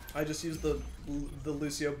 I just use the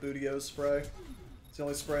Lucio Budio spray. It's the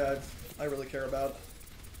only spray I really care about.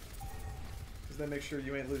 Because they make sure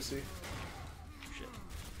you ain't Lucy. Shit.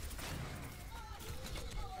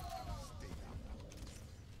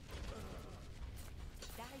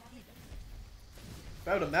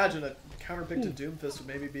 I would imagine a counterpick to Doomfist would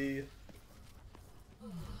maybe be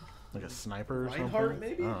Like a sniper or Reinhardt, something?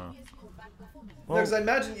 maybe? I don't know. Because I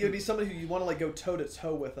imagine you'd be somebody who you want to like go toe to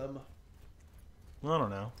toe with him, I don't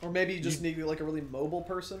know. or maybe you just need like a really mobile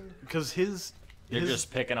person. Because You're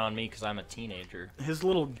just picking on me because I'm a teenager. his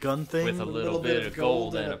little gun thing. With a little bit of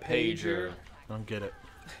gold and a pager. I don't get it.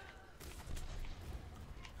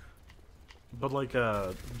 But like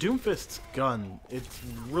Doomfist's gun, it's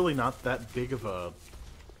really not that big of a.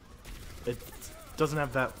 It doesn't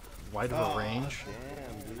have that wide of a range.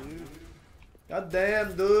 Damn, dude. God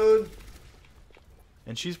damn, dude.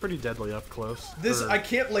 And she's pretty deadly up close. This I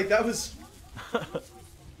can't like that was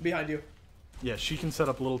behind you. Yeah, she can set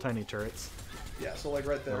up little tiny turrets. Yeah, so like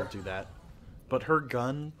right there. That'll do that. But her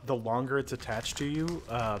gun, the longer it's attached to you,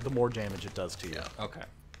 the more damage it does to you. Okay.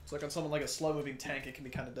 So like on someone like a slow moving tank, it can be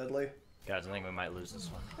kind of deadly. Guys, I think we might lose this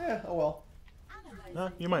one. Yeah. Oh well.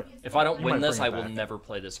 You might. If I don't You win might this, bring I it will back. never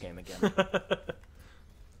play this game again.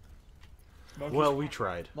 Well, we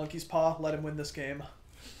tried. Monkey's paw. Let him win this game.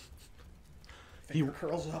 Finger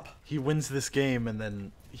curls up. He wins this game, and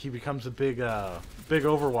then he becomes a big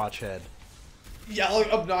Overwatch head. Yeah,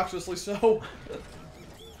 like, obnoxiously so.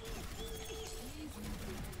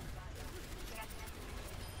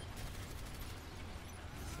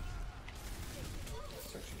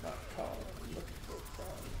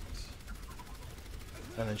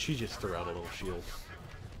 And then she just threw out a little shield.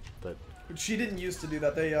 But She didn't used to do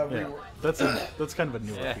that. They yeah, reworked. that's kind of a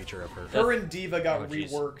newer Yeah. feature of her. Her and Diva got Oh,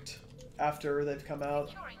 jeez. reworked after they've come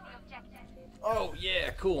out. Oh,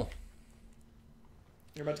 yeah, cool.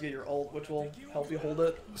 You're about to get your ult, which will help you hold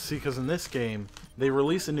it. See, because in this game, they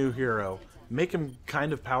release a new hero, make him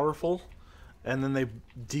kind of powerful, and then they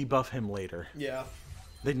debuff him later. Yeah.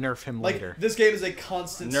 They nerf him Like, later. this game is a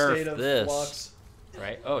constant Nerf state of this. flux.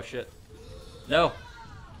 Right? Oh, shit. No.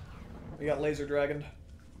 We got Laser Dragon.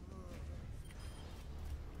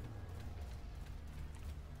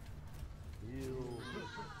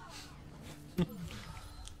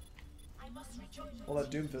 Well,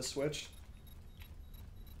 that Doomfist switched.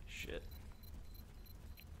 Shit.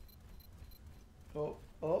 Oh.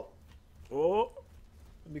 Oh,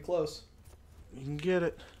 It'd be close. you can get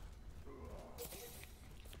it.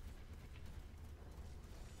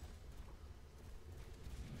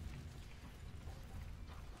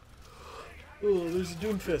 Oh, there's a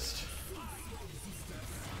Doomfist.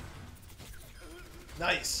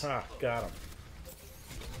 Nice. Ah, got him.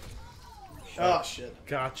 Oh, shit.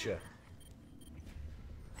 Gotcha.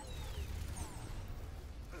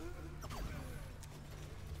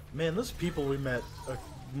 Man, those people we met a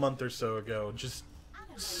month or so ago, just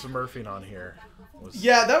smurfing on here. Was,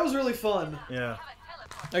 Yeah, that was really fun. Yeah.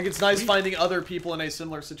 Like, it's nice finding other people in a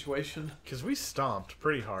similar situation. Because we stomped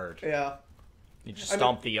pretty hard. Yeah. You just I mean-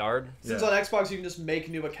 stomp the yard? Since Yeah. on Xbox you can just make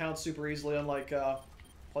new accounts super easily, unlike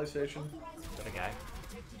PlayStation. Is that a guy?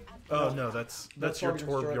 Oh, no, that's your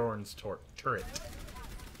Torbjorn's turret.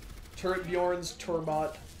 Turret Bjorn's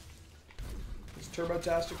Turbot. It's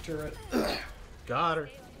Turbotastic Turret. Got her.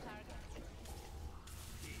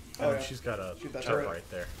 Oh, Oh, yeah. she's got a Shoot that turret turret. right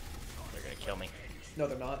there. They're gonna kill me. No,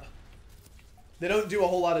 they're not. They don't do a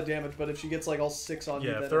whole lot of damage, but if she gets like all 6 on you,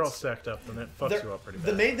 Yeah, then if they're all it's- stacked up, then it fucks they're- you up pretty The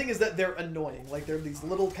bad. main thing is that they're annoying. Like, they're these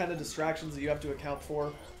little kind of distractions that you have to account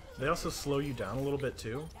for. They also slow you down a little bit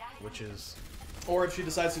too, which is Or if she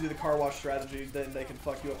decides to do the car wash strategy, then they can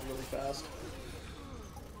fuck you up really fast.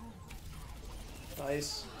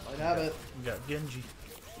 Nice. Might have it. you got Genji.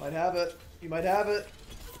 Might have it. You might have it.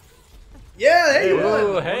 Yeah, hey, you Hey, won! Ooh,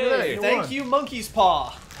 look at hey. that, you Thank won. you, Monkey's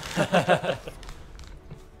Paw.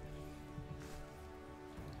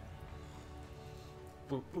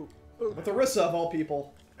 Boop, boop, boop. With Orisa of all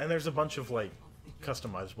people. And there's a bunch of like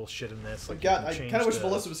customizable shit in this. Like you God, can I change kind of wish the-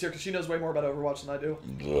 Melissa was here because she knows way more about Overwatch than I do.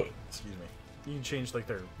 Excuse me. You can change like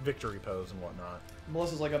their victory pose and whatnot.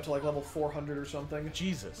 Melissa's like up to like level 400 or something.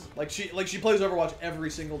 Jesus. Like she plays Overwatch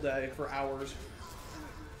every single day for hours.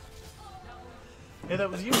 Hey, that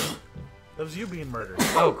was you. That was you being murdered.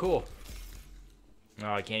 Oh, cool.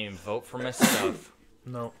 Oh, I can't even vote for my stuff.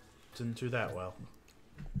 No, didn't do that well.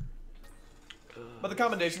 But the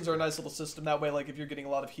commendations are a nice little system. That way, like if you're getting a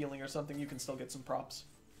lot of healing or something, you can still get some props.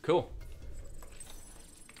 Cool.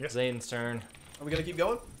 Yeah. Zane's turn. Are we gonna keep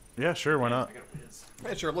going? Yeah, sure, why not?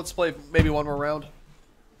 Yeah, sure. Let's play maybe one more round.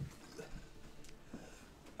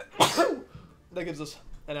 That gives us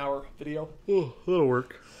an hour video. Oh, that'll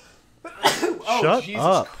work. Oh, Shut Jesus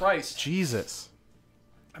up. Christ. Jesus.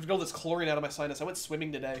 I have to get all this chlorine out of my sinus. I went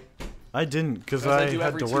swimming today. I didn't, because As I do had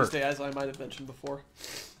every to work. Tuesday, as I might have mentioned before.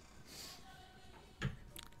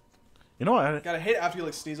 You know what? God, I hate it after you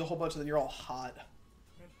like sneeze a whole bunch and then you're all hot.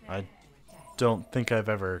 I don't think I've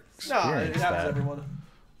ever No, it experienced happens to that. everyone.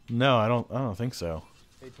 No, I don't think so.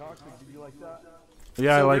 Hey, Toxic, did you like that?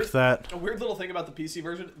 Yeah, I So liked that, A weird little thing about the PC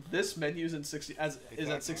version: this menu is at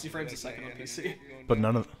 60 frames a second on PC. but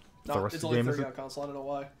none of the No, rest it's of the only game 30 is. on console. I don't know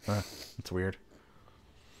why. It's weird.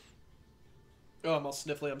 Oh, I'm all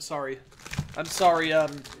sniffly. I'm sorry. I'm sorry,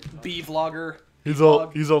 B vlogger. He's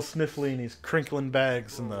Vlog. all sniffly and he's crinkling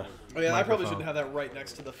bags in the. Oh yeah, I probably microphone. shouldn't have that right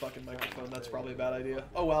next to the fucking microphone. That's probably a bad idea.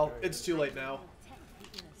 Oh well, it's too late now.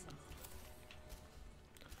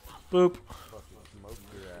 Boop. Smoke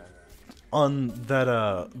your ass. On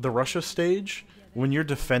that the Russia stage, when you're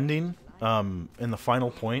defending in the final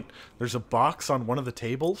point, there's a box on one of the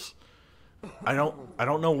tables. I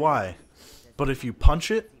don't know why, but if you punch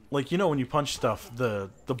it, like when you punch stuff, the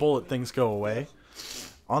bullet things go away.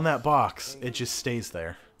 On that box, it just stays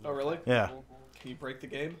there. Oh really? Yeah. Can you break the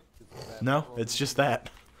game? No, it's just that.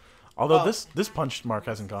 Although Oh. this punch mark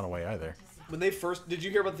hasn't gone away either. When they first, did you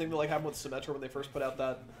hear about the thing that like happened with Symmetra when they first put out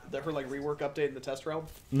her like rework update in the test realm?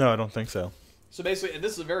 No, I don't think so. So basically, and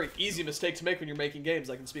this is a very easy mistake to make when you're making games.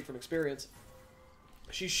 I can speak from experience.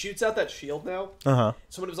 She shoots out that shield now. Uh-huh.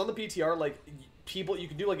 So when it was on the PTR, like people, you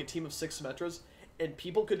could do like a team of 6 Symmetras, and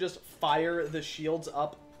people could just fire the shields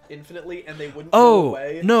up infinitely, and they wouldn't go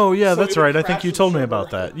away. Oh, no, yeah, So that's it would right. I crash think you the told me server. about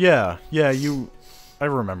that. Yeah, I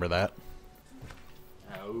remember that.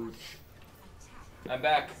 Ouch. I'm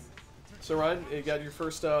back. So Ryan, you got your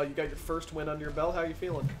first win under your belt. How are you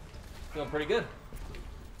feeling? Feeling pretty good.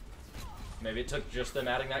 Maybe it took just them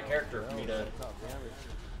adding that character for me to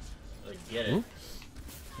get it.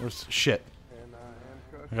 There's shit. And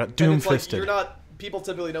I got And doom it's like, fisted. you're not. People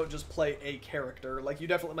typically don't just play a character. Like you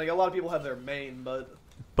definitely like a lot of people have their main, but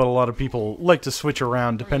But a lot of people like to switch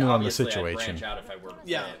around depending on the Obviously, I'd situation. branch out if I were to play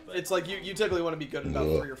yeah, it, but it's like you typically want to be good at about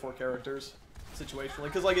 3 or 4 characters situationally.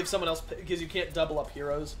 Because like if someone else, because you can't double up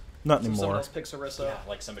heroes. Not So if someone anymore. else picks Orisa. yeah,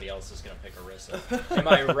 like somebody else is gonna pick Orisa. Am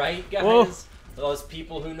I right, guys? Whoa. Those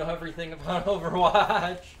people who know everything about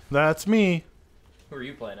Overwatch. That's me. Who are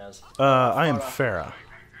you playing as? I am Farah.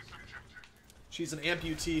 She's an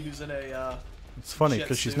amputee who's in a. It's funny Shit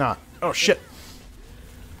because she's suit. not. Oh shit!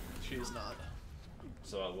 She is not.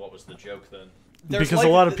 So what was the joke then? There's Because like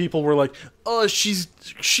a lot of people were like, "Oh, she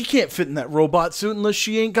can't fit in that robot suit unless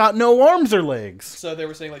she ain't got no arms or legs." So they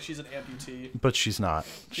were saying like she's an amputee. But she's not.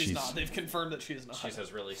 She's not. They've confirmed that she is not. She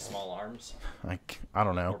has really small arms I don't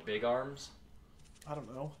or know. big arms. I don't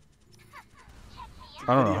know.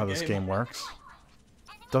 I don't know video how this game. game works.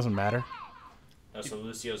 Doesn't matter. Oh, so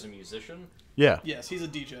Lucio's a musician? Yeah. Yes, he's a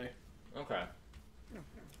DJ. Okay.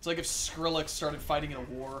 It's like if Skrillex started fighting in a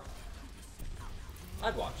war.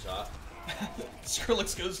 I'd watch that.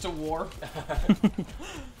 Skrillex goes to war.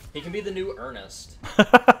 He can be the new Ernest.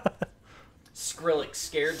 Skrillex,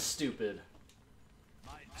 scared stupid.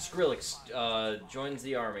 Skrillex joins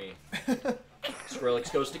the army.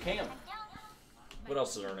 Skrillex goes to camp. What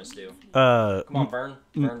else does Ernest do? Come on, Burn.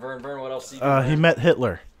 Burn. What else does he do? He met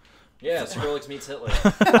Hitler. Yeah, Skrillex meets Hitler.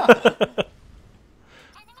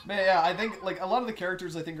 Man, yeah, I think like a lot of the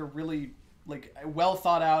characters I think are really like well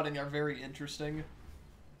thought out and are very interesting.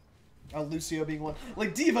 Lucio being one.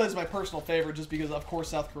 Like Diva is my personal favorite just because of course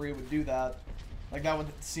South Korea would do that. Like that one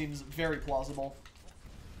seems very plausible.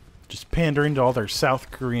 Just pandering to all their South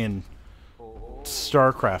Korean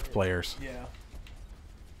StarCraft players. Yeah.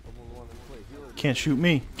 Can't shoot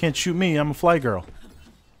me. Can't shoot me. I'm a fly girl.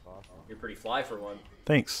 You're pretty fly for one.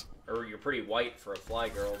 Thanks. Or you're pretty white for a fly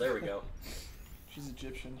girl. There we go. She's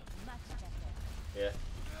Egyptian. Yeah.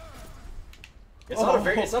 It's not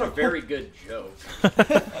a very good joke.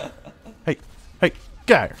 Hey,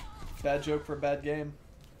 guy. Bad joke for a bad game.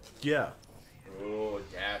 Yeah. Oh,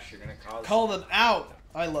 Dash, you're gonna cause. Call them out.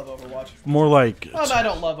 I love Overwatch. More like I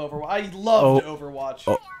don't love Overwatch. I loved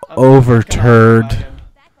Overwatch. I'm overturd. fucking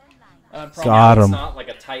I'm probably- Got It's 'em. not like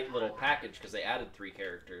a tight little package because they added 3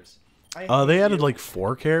 characters. I They hate added you. like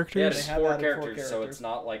 4 They characters. added have 4 added 4 characters, so characters. it's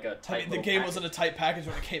not like a I tight mean, the little game package. wasn't a tight package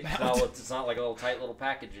when it came out. No, it's not like a little tight little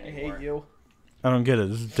package I anymore. hate you. I don't get it.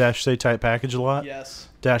 Does Dash say tight package a lot? Yes.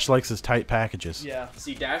 Dash likes his tight packages. Yeah.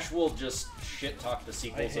 See, Dash will just shit talk the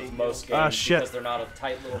sequels hate of you. most Ah, games shit. because they're not a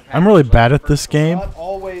tight little package. I'm really like bad the at this first one. game. Not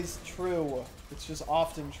always true. It's just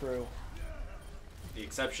often true. The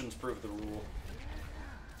exceptions prove the rule.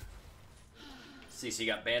 See, so you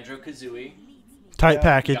got Banjo-Kazooie, Tight Yeah. you got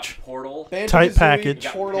package. Portal, Tight Banjo-Kazooie, package.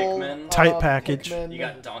 Portal, Pikmin. Tight package. Pikmin. you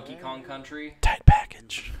got Donkey Kong Country. Tight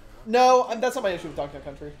package. No, that's not my issue with Donkey Kong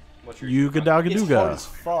Country. What's your Yuga issue with Donkey It's Daga hard Duga. as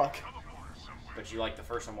fuck. Kong? But you like the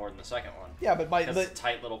first one more than the second one. Yeah, but Because it's a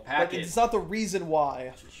tight little but package. it's not the reason why.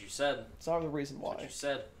 That's what you said. It's not the reason That's what why. you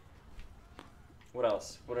said. What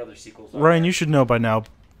else? What other sequels? Are Ryan, there? you should know by now.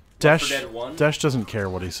 Dash. Dead 1? Dash doesn't care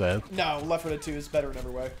what he said. No, Left 4 Dead 2 is better in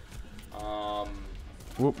every way.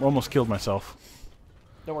 Whoop, almost killed myself.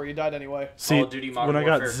 Don't worry, you died anyway. See, Call of Duty Modern when I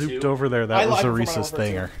got Warfare zooped 2. over there, I that was like a it for Modern Reese's Warfare 2.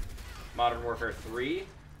 stinger. Modern Warfare 3.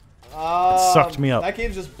 Sucked me up. That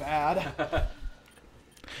game's just bad.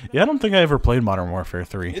 Yeah, I don't think I ever played Modern Warfare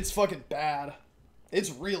 3. It's fucking bad. It's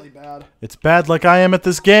really bad. It's bad like I am at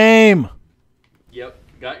this game. Yep,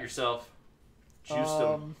 got yourself. Juiced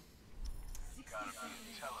them.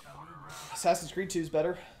 Assassin's Creed 2 is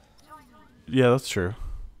better. Yeah, that's true.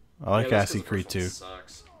 I like that's 'cause Assassin's the Creed first one 2.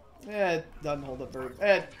 Sucks. It doesn't hold up very.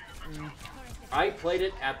 I played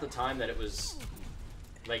it at the time that it was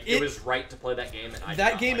like it was right to play that game, and I did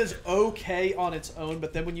That not game like is it. okay on its own,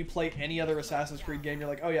 but then when you play any other Assassin's Creed game, you're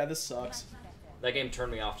like, oh yeah, this sucks. That game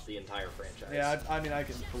turned me off to the entire franchise. Yeah, I mean, I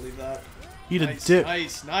can believe that. Eat a Nice, dip.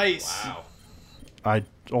 nice. Wow. I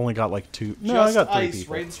only got like 2. No, Just I got 3 ice,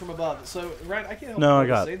 people. rains from above. So, Ryan, I can't help No, but I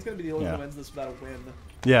got- Zane's going to be the only one yeah. who wins this without a win.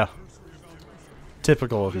 Yeah.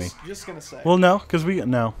 Typical of me. Just going to say. Well, no, because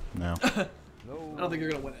no. I don't think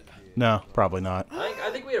you're going to win it. No, probably not. I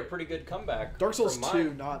think we had a pretty good comeback. Dark Souls from 2,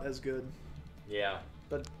 mine. not as good. Yeah.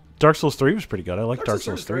 But Dark Souls 3 was pretty good. I like Dark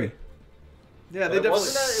Souls 3. Yeah, But they it definitely.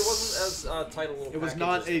 wasn't as tight a little. It was package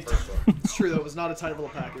not as the a. first one. It's true though. It was not a tight little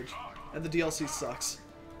package, and the DLC sucks.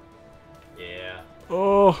 Yeah.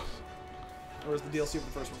 Oh, Whereas the DLC of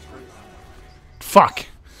the first one's great. fuck.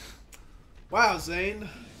 Wow, Zane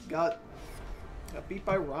got beat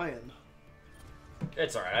by Ryan.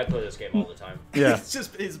 It's alright. I play this game all the time. Yeah. It's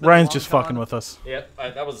been a Ryan's long just con. fucking with us. Yeah,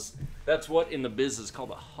 that's what in the biz is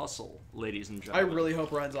called a hustle, ladies and I gentlemen. really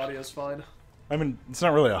hope Ryan's audio's fine. I mean, it's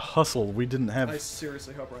not really a hustle. We didn't I have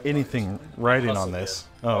seriously hope Ryan's anything audio's fine. writing Hustle on this.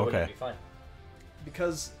 did. Why Oh, wouldn't it okay. be fine?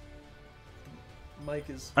 Because Mike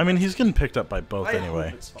is. I mean, he's getting picked up by both I anyway.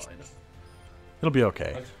 hope it's fine. It'll be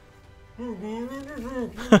okay.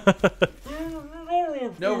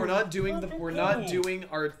 No, we're not doing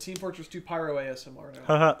our Team Fortress 2 Pyro ASMR now.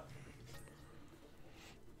 Haha.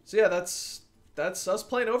 So yeah, that's us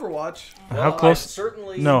playing Overwatch. How I close?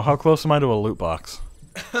 certainly. No, how close am I to a loot box?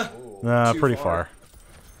 Ooh. Nah, Too pretty far. far.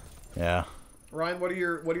 Yeah. Ryan, what are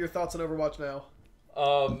your thoughts on Overwatch now?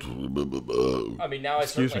 I mean, now I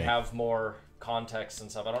Excuse certainly me. have more context and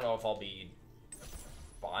stuff. I don't know if I'll be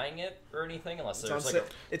buying it or anything unless It's on, there's like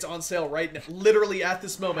it's on sale right now, literally at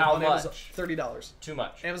this moment How on Amazon. much? $30. too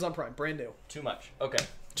much. Amazon Prime, brand new. Too much. Okay.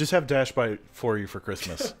 Just have Dash buy it for you for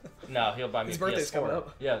Christmas. No, he'll buy me His a birthday's PS4. coming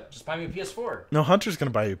up. Yeah, just buy me a PS4. No, Hunter's gonna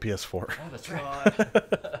buy you a PS4. Oh, that's right.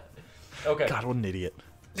 God, Okay. God, what an idiot.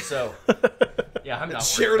 So, yeah, I'm not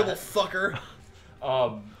charitable worried fucker.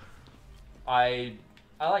 about it.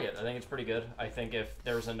 I like it. I think it's pretty good. I think if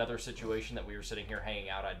there was another situation that we were sitting here hanging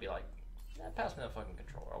out, I'd be like, yeah, pass me that fucking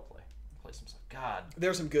controller. I'll play some stuff. God.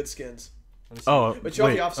 There's some good skins. Let me see. Oh, But you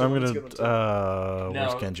have wait, the officer I'm one, it's gonna. a good one, too. no,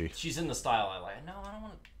 Where's Genji? She's in the style I like. No, I don't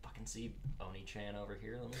want to fucking see Oni-chan over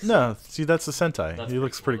here. Let me see. No, see, that's the Sentai. That's He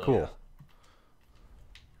looks pretty though, cool.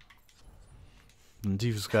 And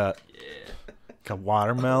Diva's got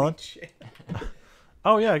watermelon.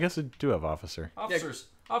 Oh yeah, I guess I do have officer.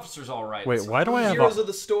 Officer's all right. Wait, why do I have? Heroes of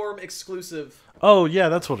the Storm exclusive. Oh yeah,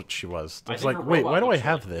 that's what she was. I I was think like, her wait, robot why do I looks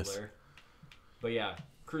have really cool this? there. But yeah,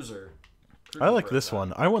 Cruiser. I like Cruiser's this really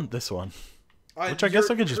one. I want this one. Which I your guess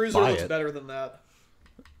I could just Cruiser buy looks it. better than that.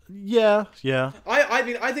 Yeah, yeah. I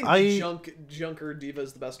mean, I think I- the Junker Diva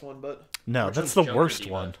is the best one, but No, Which that's one's the Junker worst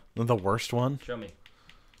Diva? one. The worst one. Show me.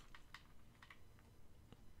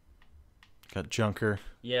 Got Junker.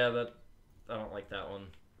 Yeah, I don't like that one.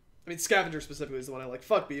 I mean, Scavenger specifically is the one I like.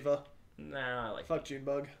 Fuck Biva. Nah, I like Fuck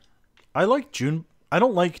Junebug. I like June. I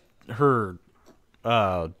don't like her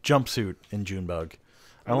jumpsuit in Junebug.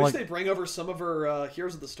 I I don't wish like. they bring over some of her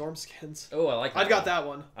Heroes of the Storm skins. Oh, I like that I've got one. that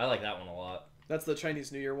one. I like that one a lot. That's the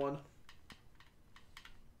Chinese New Year one.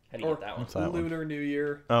 How do you Or get that one? What's that one? Lunar New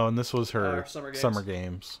Year. Oh, and this was her Summer Games.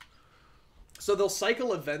 games. So they'll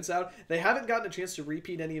cycle events out. They haven't gotten a chance to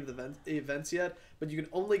repeat any of the events yet, but you can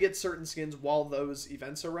only get certain skins while those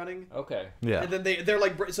events are running. Okay. Yeah. And then they're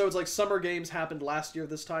like, so it's like Summer Games happened last year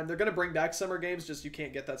this time. They're going to bring back Summer Games, just you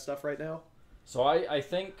can't get that stuff right now. So I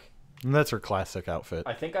think And that's her classic outfit.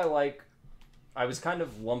 I like. I was kind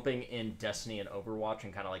of lumping in Destiny and Overwatch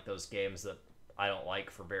and kind of like those games that I don't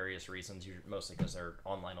like for various reasons, mostly because they're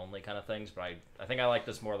online only kind of things. But I think I like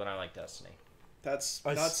this more than I like Destiny. That's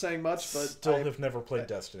not saying much, but never played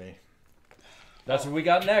Destiny. That's what we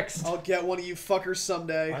got next. I'll get one of you fuckers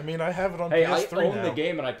someday. I mean, I have it on Hey, I PS3 own now. the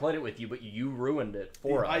game and I played it with you, but you ruined it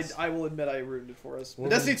for us. I will admit I ruined it for us. Well,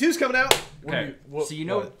 Destiny 2's coming out. Okay, so you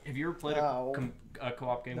know, what? have you ever played Ow. a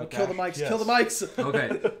co-op game No, with kill the Dash? mics. Yes. Kill the mics.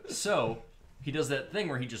 Okay, so he does that thing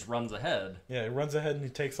where he just runs ahead. Yeah, he runs ahead and he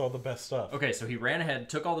takes all the best stuff. Okay, so he ran ahead,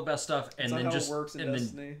 took all the best stuff, and then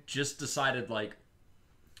just decided like,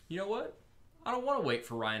 you know what? I don't want to wait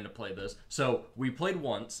for Ryan to play this. So we played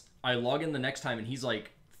once. I log in the next time, and he's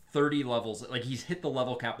like 30 levels. Like he's hit the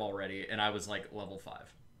level cap already, and I was like level 5.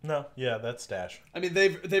 No, yeah, that's Dash. I mean,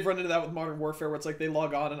 they've run into that with Modern Warfare, where it's like they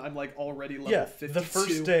log on and I'm like already level 52. The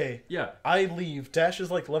first day, yeah, I leave. Dash is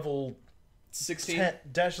like level 16.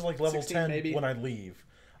 Dash is like level 16 10 maybe. when I leave.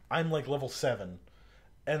 I'm like level 7,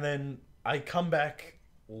 and then I come back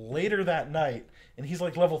later that night, and he's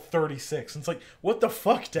like level 36. And it's like, what the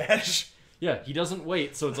fuck, Dash? Yeah, he doesn't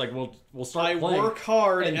wait, so it's like we'll start playing. I work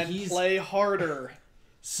hard and play harder.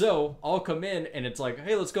 So I'll come in and it's like,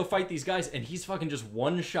 hey, let's go fight these guys, and he's fucking just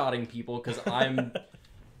one-shotting people because I'm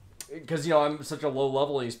such a low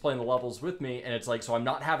level and he's playing the levels with me, and it's like, so I'm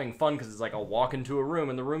not having fun because it's like I'll walk into a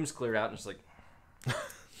room and the room's cleared out and it's like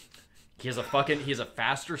he has a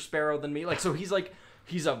faster sparrow than me, like, so he's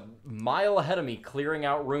a mile ahead of me clearing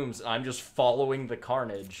out rooms and I'm just following the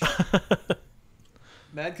carnage.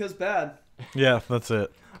 Mad 'cause bad. Yeah, that's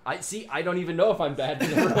it. I don't even know if I'm bad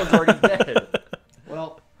because everyone's already dead.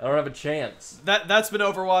 Well, I don't have a chance. That's been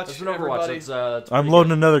Overwatch. That's been Overwatch. It's I'm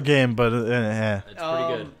loading another game, but It's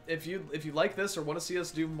pretty good. If you like this or want to see us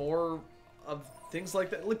do more of things like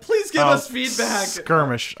that, like, please give us feedback.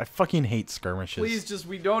 Skirmish. I fucking hate skirmishes. Please,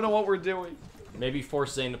 we don't know what we're doing. Maybe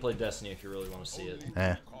force Zane to play Destiny if you really want to see it.